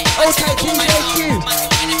 All tight DJ.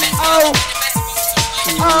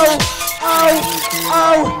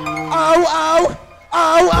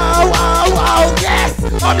 Oh, yes!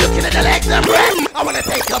 I'm looking at the legs and breath. I wanna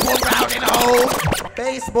take a one round in a hole.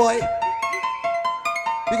 Bassboy.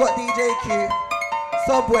 We got DJ Q.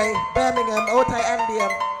 Subway, Birmingham, All Tight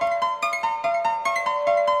MDM.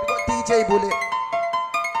 We got DJ Bullet.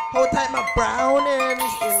 Hold tight my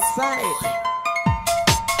brownings inside.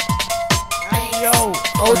 Hey yo,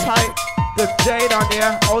 All Tight the Jade on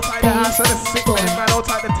here. All Tight the ass of the sick man. All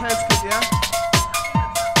Tight the tense kid, yeah.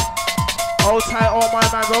 All Tight all my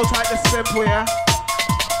man. All Tight the simple, yeah.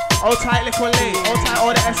 All Tight little Lee. All Tight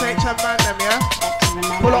all the SHM man them, yeah.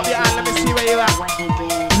 Pull up your hand, let me see where you at.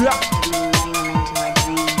 Yeah.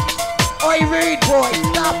 Oi, rude boy,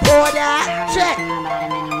 stop all that. Check.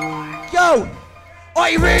 Yo.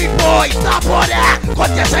 Oi, rude boy, stop all that.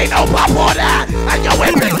 Cause this ain't no pop all that. And you're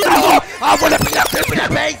with me, no. I wanna be a flip with a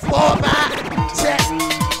baseball bat. Check.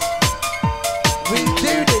 We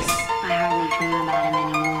do this. I hardly dream about him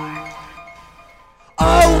anymore.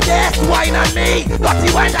 Oh, yes, wine on me. Naughty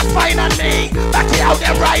wine, that's fine on me. Back it out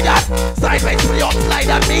and ride on. Sideways to the up, slide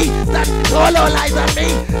on me. Stand solo lies on me.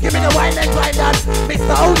 Give me the wine and grind on. Mr.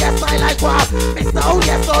 Oh, yes, I like wow. Mr. Oh,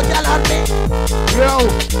 yes, oh, girl on me. Yo,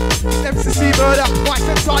 MCC murder. White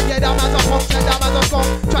and side, yeah, that man's a punk, yeah, that man's a song.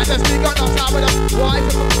 Try to speak on that time with us. White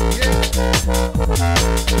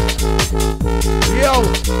Yo,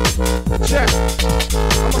 check.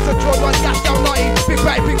 I must have drawn one gas down 90. Big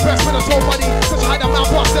bang, big press with a tall body. Such a high down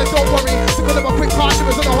mouth, boss said, don't worry. Took a little quick car, she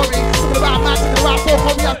was in a hurry. Took about a man, took about 4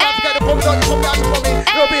 for me. I'm about to get the phone, don't you come down to me.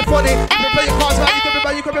 It'll be funny. You can play your cards, man.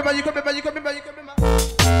 You can remember, you can remember, you can remember, you can remember, you can remember.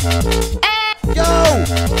 Yo!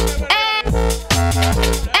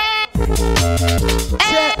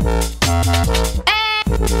 Check.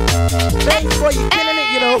 Bassboy, you killing it,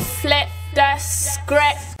 you know. Flip the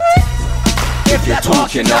script. If you're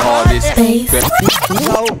talking the hardest,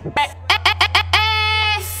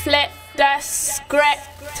 flip the script.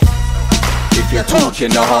 If you're talking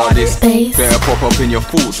the hardest, better pop up in your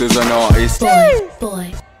thoughts as an artist.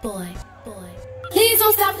 Boy. Please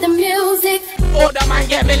don't stop the music. Older man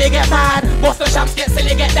get milli, get mad. Boss the champs get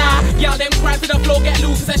silly, get that. Girl them grind to the floor, get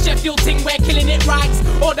loose. It's a Sheffield thing, we're killing it right.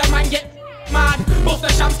 Older man get mad. Boss the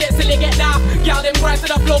champs get silly, get that. Girl them grind to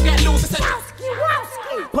the floor, get loose. It's a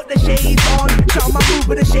put the shades on, show my move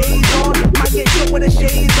with the shades on. Might get shot with the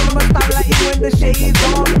shades on. I'ma style like you when the shades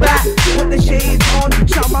on. Back, put the shades on,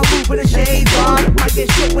 show my move with the shades on. Might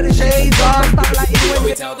get shot with the shades on. Style like you when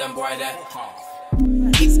we tell them boy that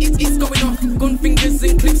it's going off. Gun fingers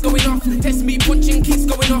and clips going off. Test me punching keeps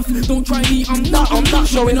going off. Don't try me, I'm not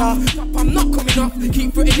showing off. I'm not coming off.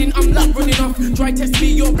 Keep threatening, I'm not running off. Try test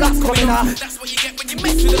me, your blood's coming off. That's what you get when you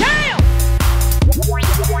mess with them.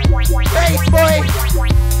 Bassboy.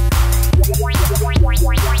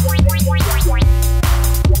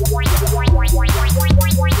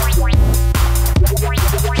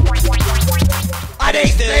 I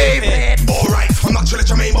ain't stupid. Alright, I'm not Trilla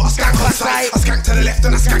Jermaine, but I skank on the side. I skank to the left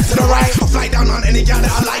and I skank to the right. I fly down on any gal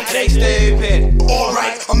that I like. I ain't stupid. Alright.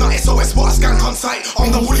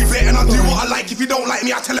 like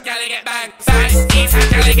me, I tell her. Gotta get bang, bang, each time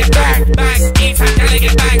gotta get bang, bang, each time gotta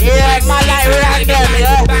get bang. Yeah, man like random,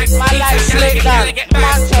 yeah. Man like slick down.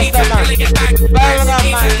 Manchester, man. Birmingham,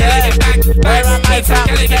 man, yeah. Birmingham, my town.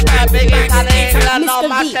 The biggest town in England, no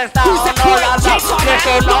Manchester, no London. Just so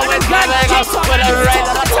know it's coming up with a rain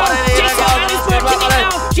and a sun in the girls.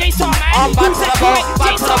 I'm back to the boat,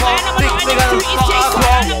 back to the boat. Big figure,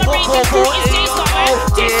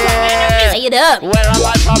 yeah. Where am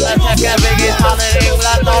I from? The second biggest town in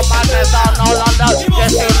England, no Manchester, no London.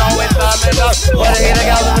 Just so know it's Birmingham. When I hear the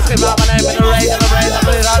girls, I'm gonna scream out my name in the rain, in the rain, in the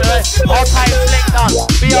rain, in the rain. All time flick down,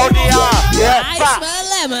 B-O-D-R. Yeah, back.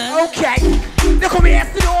 Okay, look at me,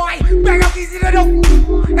 ass to the white. Bang up easy to know.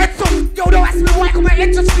 And so, yo, don't ask me why. Come my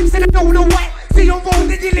head just slips and I don't know why. See your roll,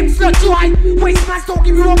 then your lips look dry. Waste man, don't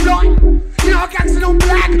give you a blood. You know, gangster don't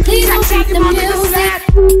black. Please don't take the music.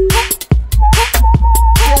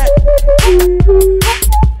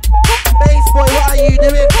 Bassboy, what are you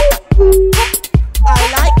doing? I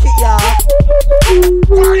like it, y'all.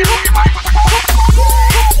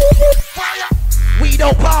 We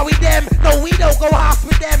don't par with them. No, we don't go half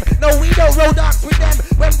with them. No, we don't roll dance with them.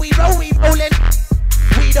 When we roll, we rollin'.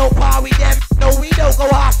 We don't par with them. No, we don't go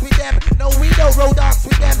half with them. No, we don't roll dance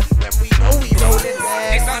with them. When we roll, we rollin'.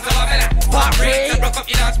 This one's a lot part three. So rock up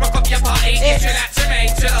your dance, rock up your party. Chill out,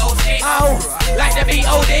 chill out, oh, like the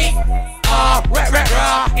B.O.D. Raw.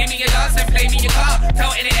 Give me your dance and play me your car.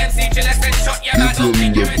 Tell any MC, chill out, then shot your mouth. Don't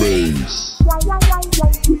think you're ready.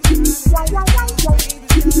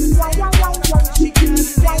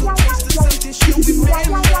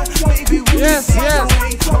 Yes, yes.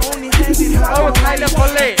 Oh, Tyler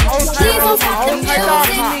Foley. Oh, Tyler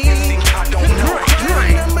Foley.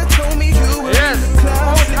 Yes.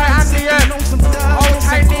 Oh, Ty Andy M. Oh,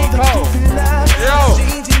 Ty Nico. Yo.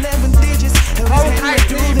 Oh, Ty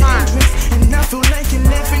D-Man.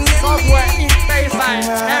 Subway. Bassline.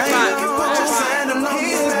 F-Man.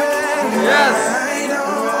 Yes.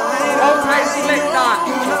 Oh, Ty Slick Down.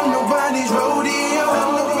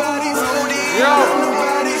 Yo.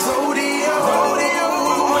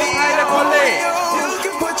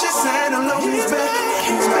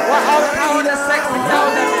 What how the sexy girl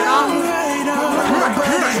them, you know?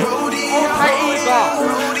 Okay, ego.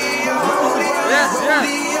 Yes, yes.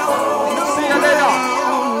 See you later.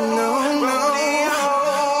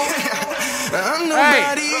 Hey.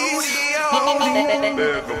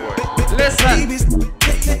 Listen.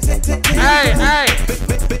 Hey, hey.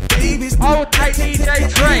 Old tight DJ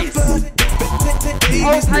Trace.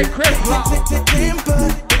 Old tight Chris Block.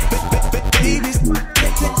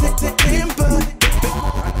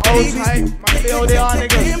 Old tight, my B.O.D.R.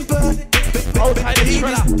 niggas. Old tight the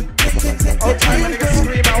Trilla. Old tight my niggas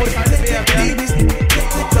scream out, old tight the BM,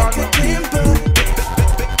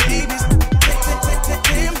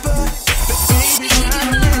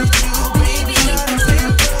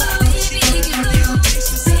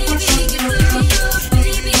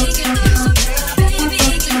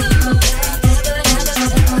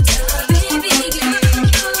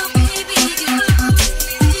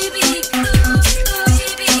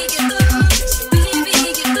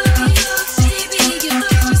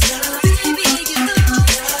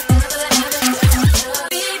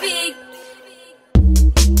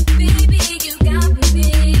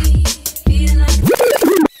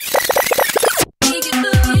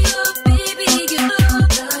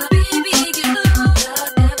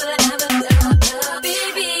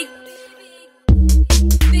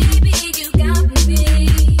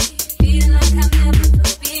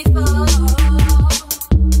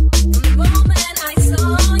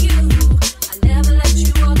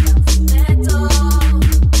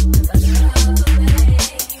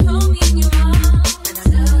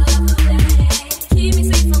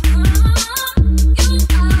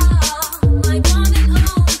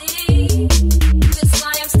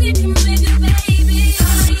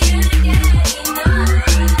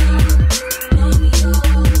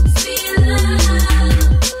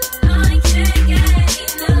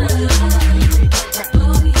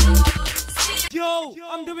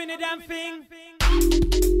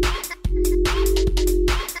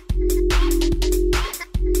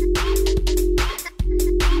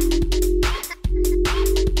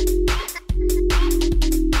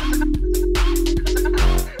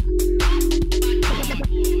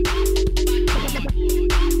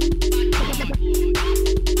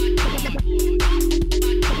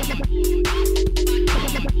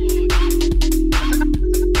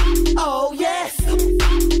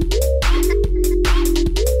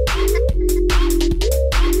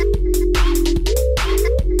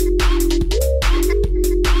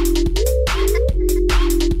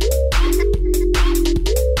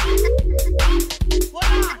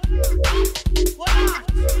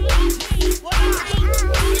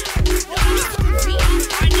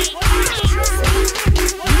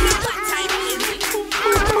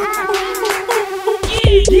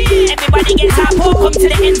 Everybody gets our poor, come to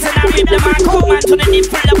the ends and I rip the mic home. Man to the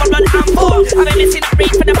different level, run and fall. I've been missing up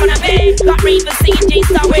rate for the fun of it. Got ravers singing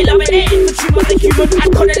J-Star, we loving it. The tune of the human,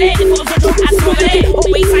 I'd cuddle it. If it was a joke, I'd smuggle it.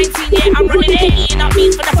 Always 19, yeah, I'm running it. Eating up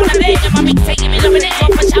beans for the fun of it. And my mixtape, give me loving it.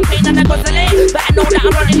 Go for champagne and I guzzle it. But I know that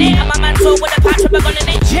I'm running it. And my man told with a patch of a gun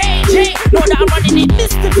in it. JJ, know that I'm running it.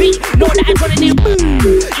 Mr. B, know that I'm running it.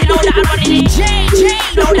 You know that I'm running it.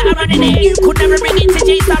 JJ, know that I'm running it. You could never bring it to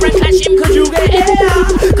J-Star and clash him, cause you get air.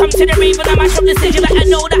 Come to the rave and I mash up the stage, but I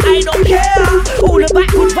know that I don't care. All the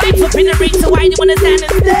backward vibes up in the ring, so why do you wanna stand and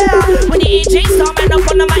stare? When you hear J-Star man up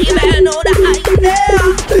on the mic, you better know that I am there.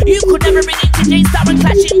 You could never bring it to J-Star and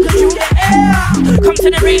clash him, cause you get air. Come to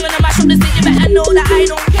the rave and I mash up the stage, you better know that I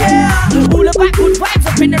don't care. All the backward vibes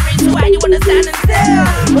up in the ring, so why do you wanna stand and stare?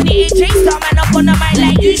 When you hear J-Star man up on the mic,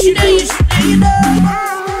 like you should know, you should know, you know.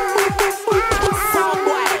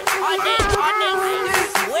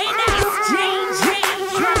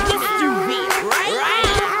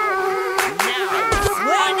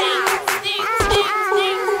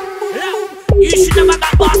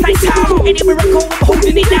 Anywhere I go, I'm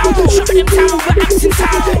holding it down. Shutting them down over accent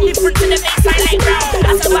town. Different to the baseline like round.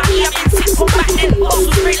 That's about me, I'm in 6 from back then.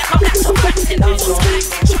 Also spray like I'm black, so cracking.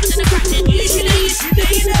 Shutting the cracking. You should know, you should know,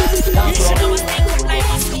 you know. You should know what's name up like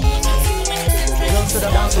my school. Girls to the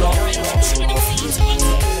dance floor. Girls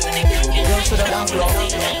to the dance floor.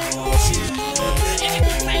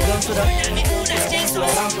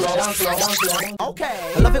 Okay.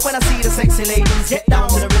 I love it when I see the sexy ladies get down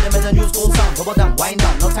to the rhythm of the new school sound. Bubble down, wind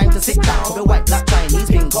down, no time to sit down. The white, black, Chinese,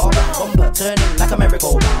 pink, all round. Bumper turning like a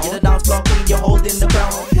merry-go-round. You're the dance floor queen, you're holding the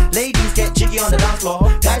crown. Ladies get jiggy on the dance floor.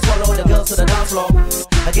 Guys follow the girls to the dance floor.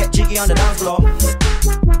 I get jiggy on the dance floor.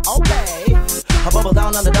 Okay. I bubble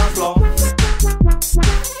down on the dance floor.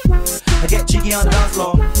 I get jiggy on the dance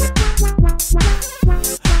floor.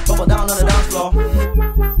 Bubble down on the dance floor.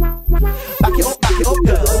 Back it up,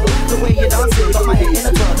 girl. The way you're dancing, got my head in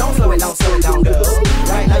a twirl. Don't slow it down, girl.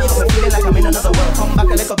 Right now you're feeling like I'm in another world. Come back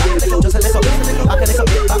a little bit, just a little bit. Back a little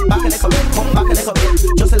bit, back a little bit. Come back a little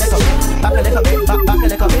bit, just a little bit. Back a little bit, back a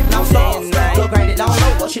little bit. Now slow, go grind it down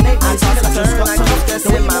low. What's your name? I'm turn, I keep stress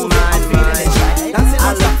in my mind.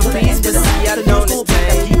 I love to please to see, I don't know this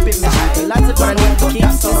keeping me high. But I need to keep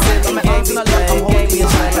sitting, my game is now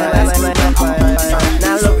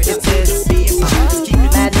look at this.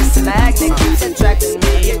 Madness and magnet keeps attracting me.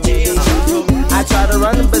 I try to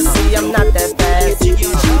run, but see, I'm not that fast.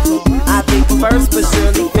 I think first, but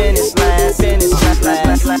surely finish last.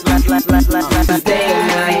 Day and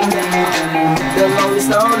night, the lonely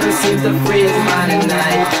stoner seems to free his mind at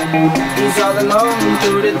night. He's all alone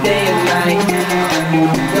through the day and night.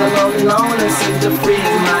 The lonely loner seems to free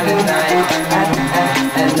his mind at night.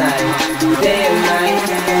 At night, day and night.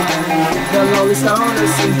 The lonely stoner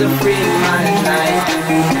seems to free his mind at night.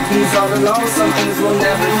 He's all alone, some things will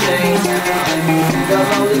never change. The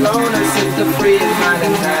lonely loner seems to free his mind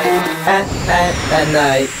at night. At night. At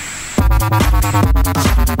night.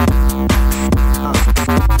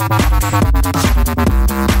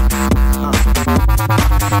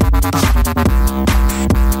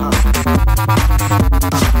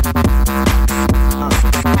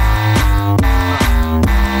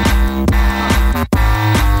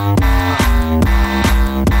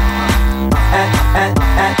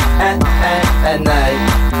 At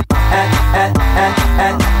night.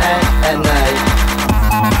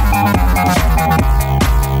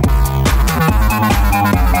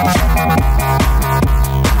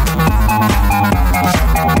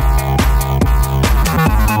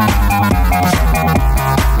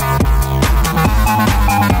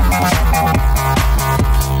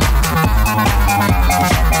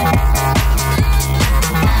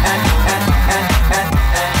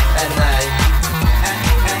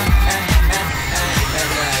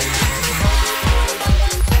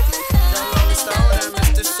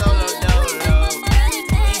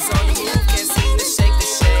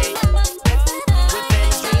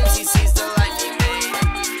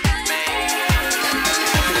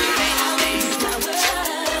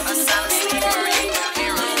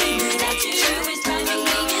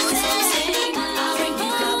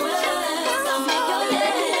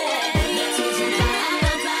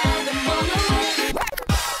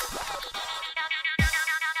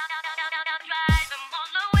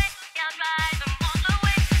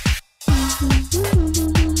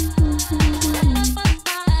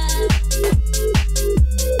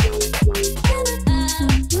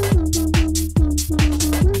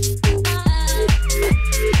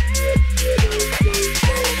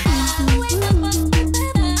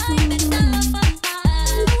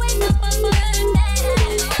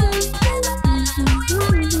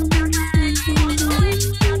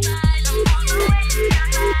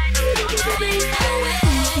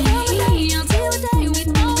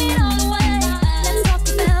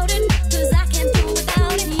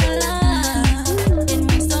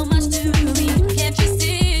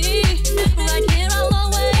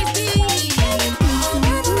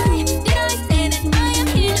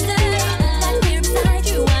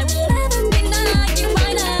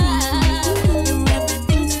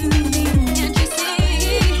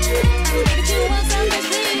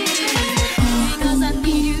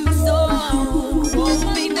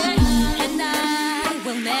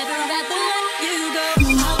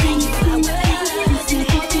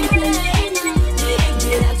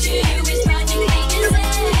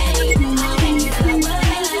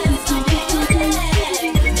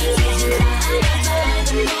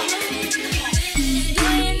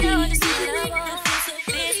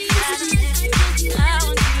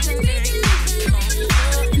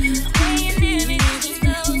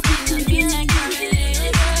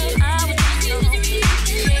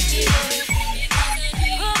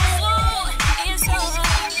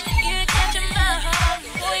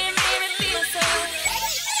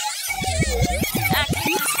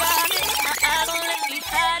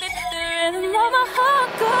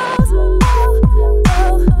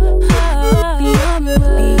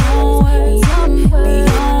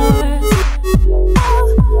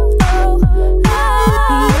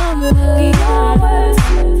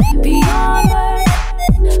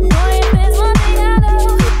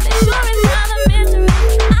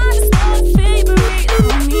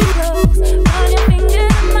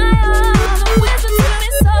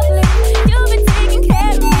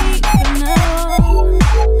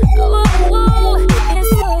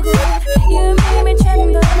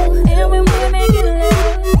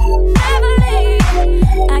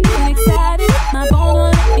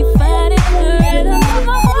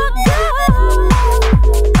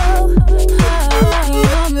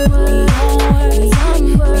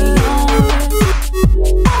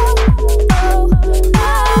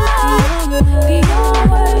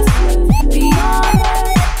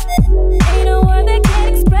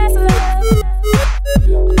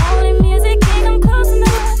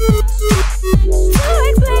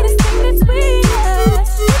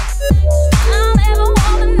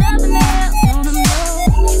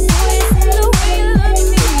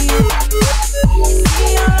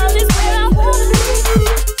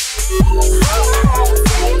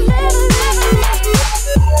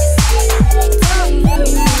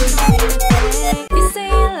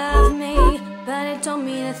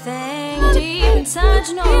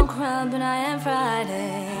 such no crime, but I am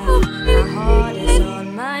Friday. My heart is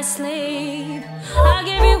on my sleeve. I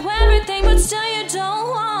give you everything, but still you don't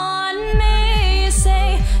want me. You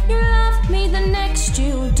say you love me, the next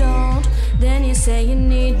you don't. Then you say you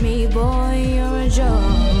need me, boy, you're a joke.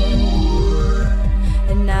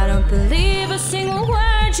 And I don't believe a single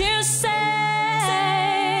word you say.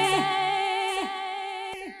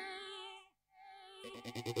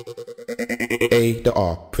 A the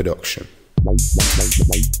R production. The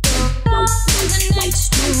next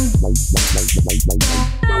dude. The next dude.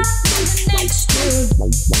 The next dude.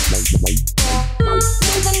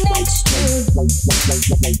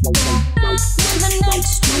 The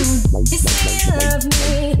next dude. You say you love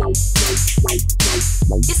me.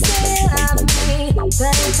 You say you love me, but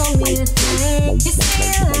you told me to think. You say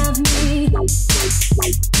you love me.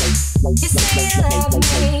 You say you love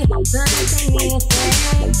me, but you told me to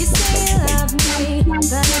think. You say you love me, but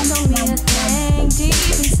you told me to think. Deep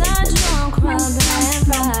inside you don't cry, but I am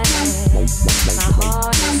Friday. My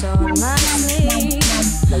heart is on my sleeve.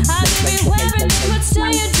 I give you everything, but still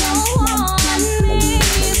you don't want me.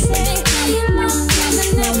 You say you love me, the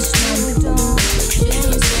next you don't. You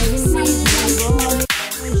say you need me, boy,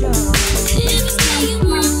 you're a joke.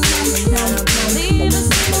 I don't believe a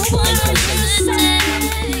single word you say.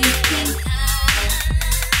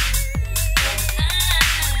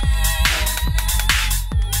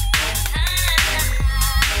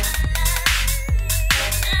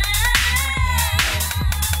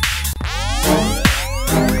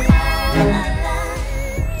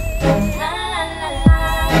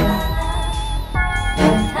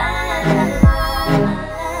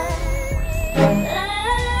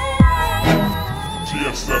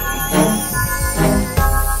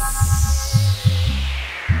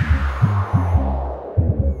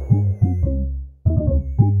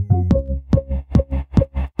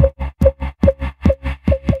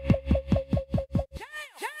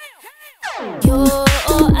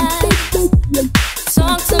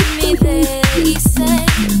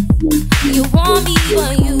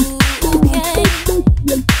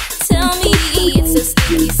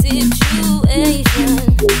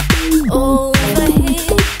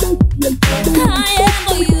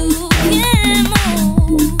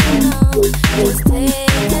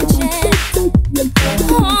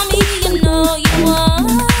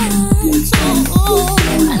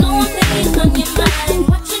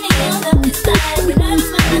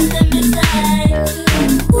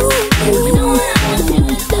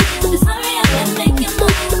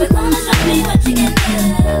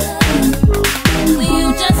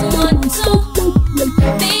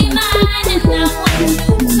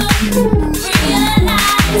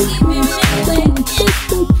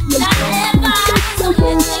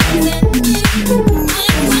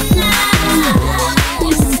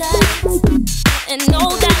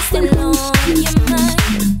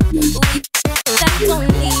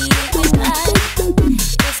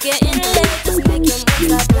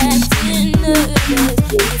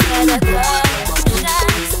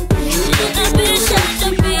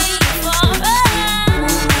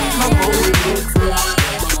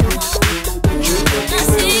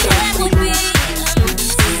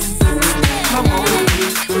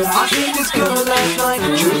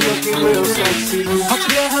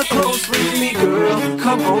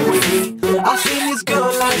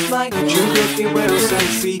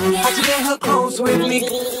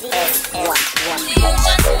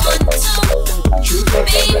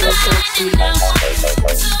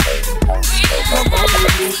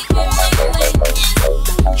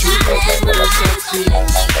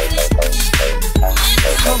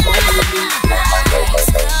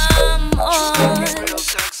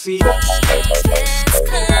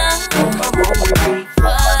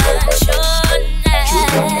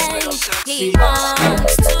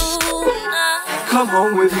 Come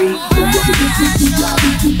on with me.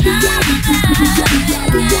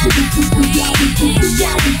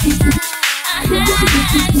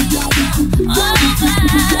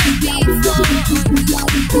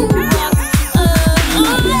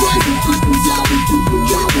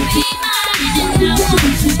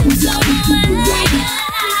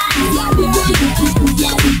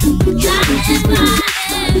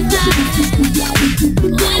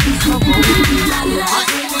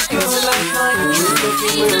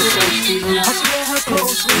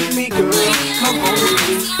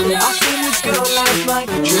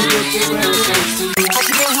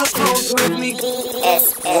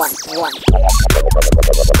 S1. one.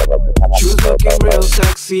 She was looking real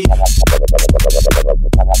sexy.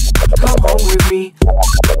 Come home with me.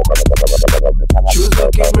 She was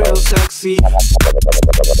looking real sexy.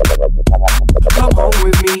 Come home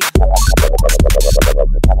with me.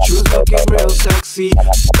 She was looking real sexy.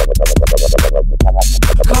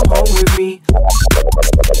 Come home with me.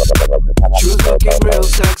 She was looking real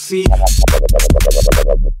sexy.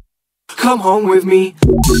 Come home with me.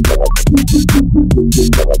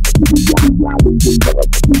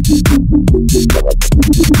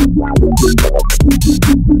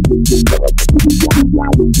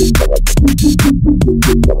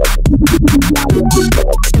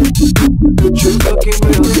 She was looking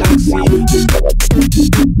real sexy.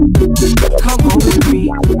 Come home with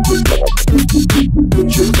me.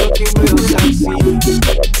 She was looking real sexy.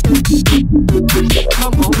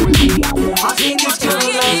 Come home with me. I seen this girl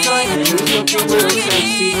last night. She was looking real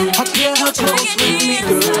sexy. I get her close with me,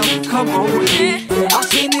 girl. Come home with me. I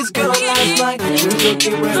seen this girl last night. She was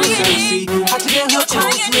looking real sexy. I get her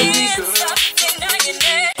close with me, girl.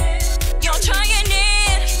 You're trying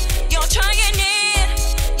it. You're trying it.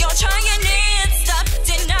 You're trying it. Stop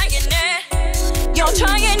denying it. You're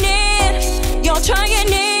trying it. You're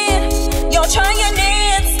trying it. You're trying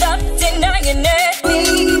it. Stop denying it. Me,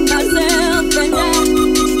 myself, and I.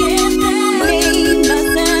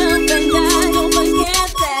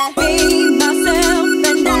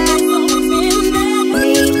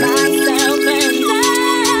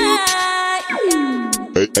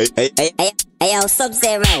 Hey, yo,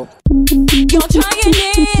 Sub-Zero. You're trying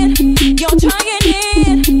it. You're trying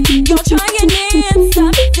it. You're trying it.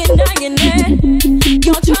 Stop denying it.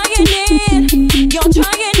 You're trying it. You're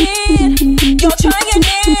trying it. You're trying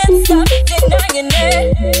it. Stop denying it.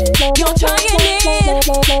 You're trying it.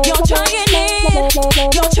 You're trying it.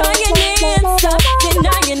 You're trying it. Stop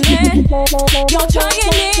denying it. You're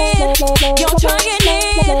trying it. You're trying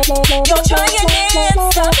it. You're trying it.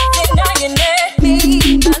 Stop denying it. Me,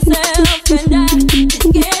 myself, and I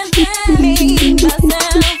get that. Me,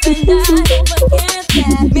 myself, and I forget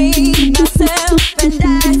that. Me, myself, and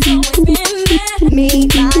I's always been there. Me,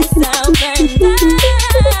 myself, and I.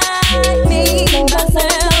 Me,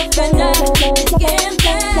 myself, and I get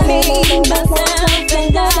that. Me, myself,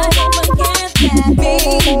 and I forget that. Me,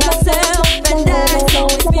 myself, and I's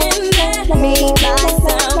always been there. Me,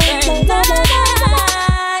 myself, and I.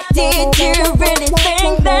 Did you really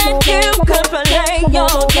think that you could play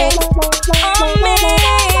your game on me?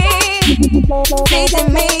 Teasing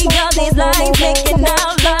me all these lies, making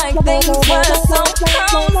out like things were so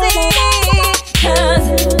cozy. Cause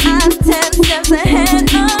I'm 10 steps ahead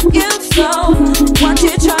of you, so what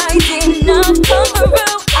you tried did not come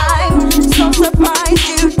through. I'm so surprised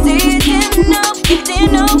you didn't know. You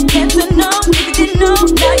didn't know, get to know. If you didn't know,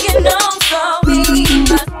 now you know. So me,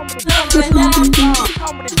 myself, and I.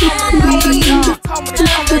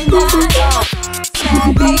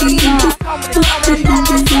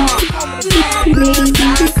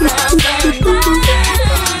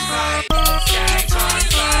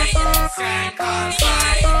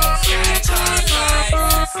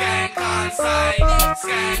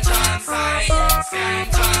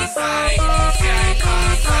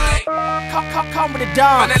 Come with the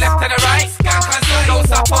dawn. On the left and the right, don't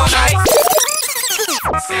stop all night.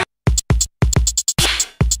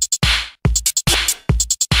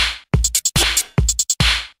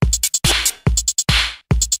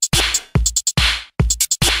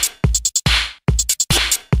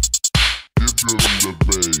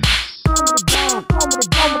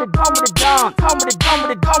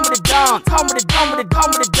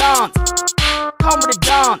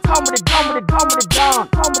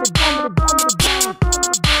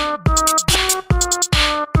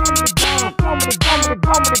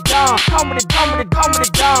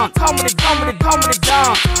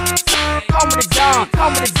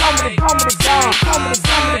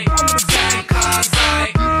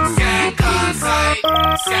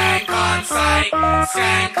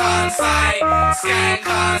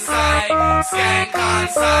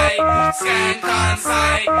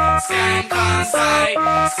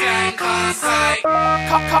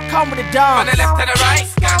 Come with the dawn. On the left and the right,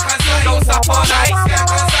 don't stop all night.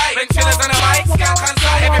 Bring chillers on the mic,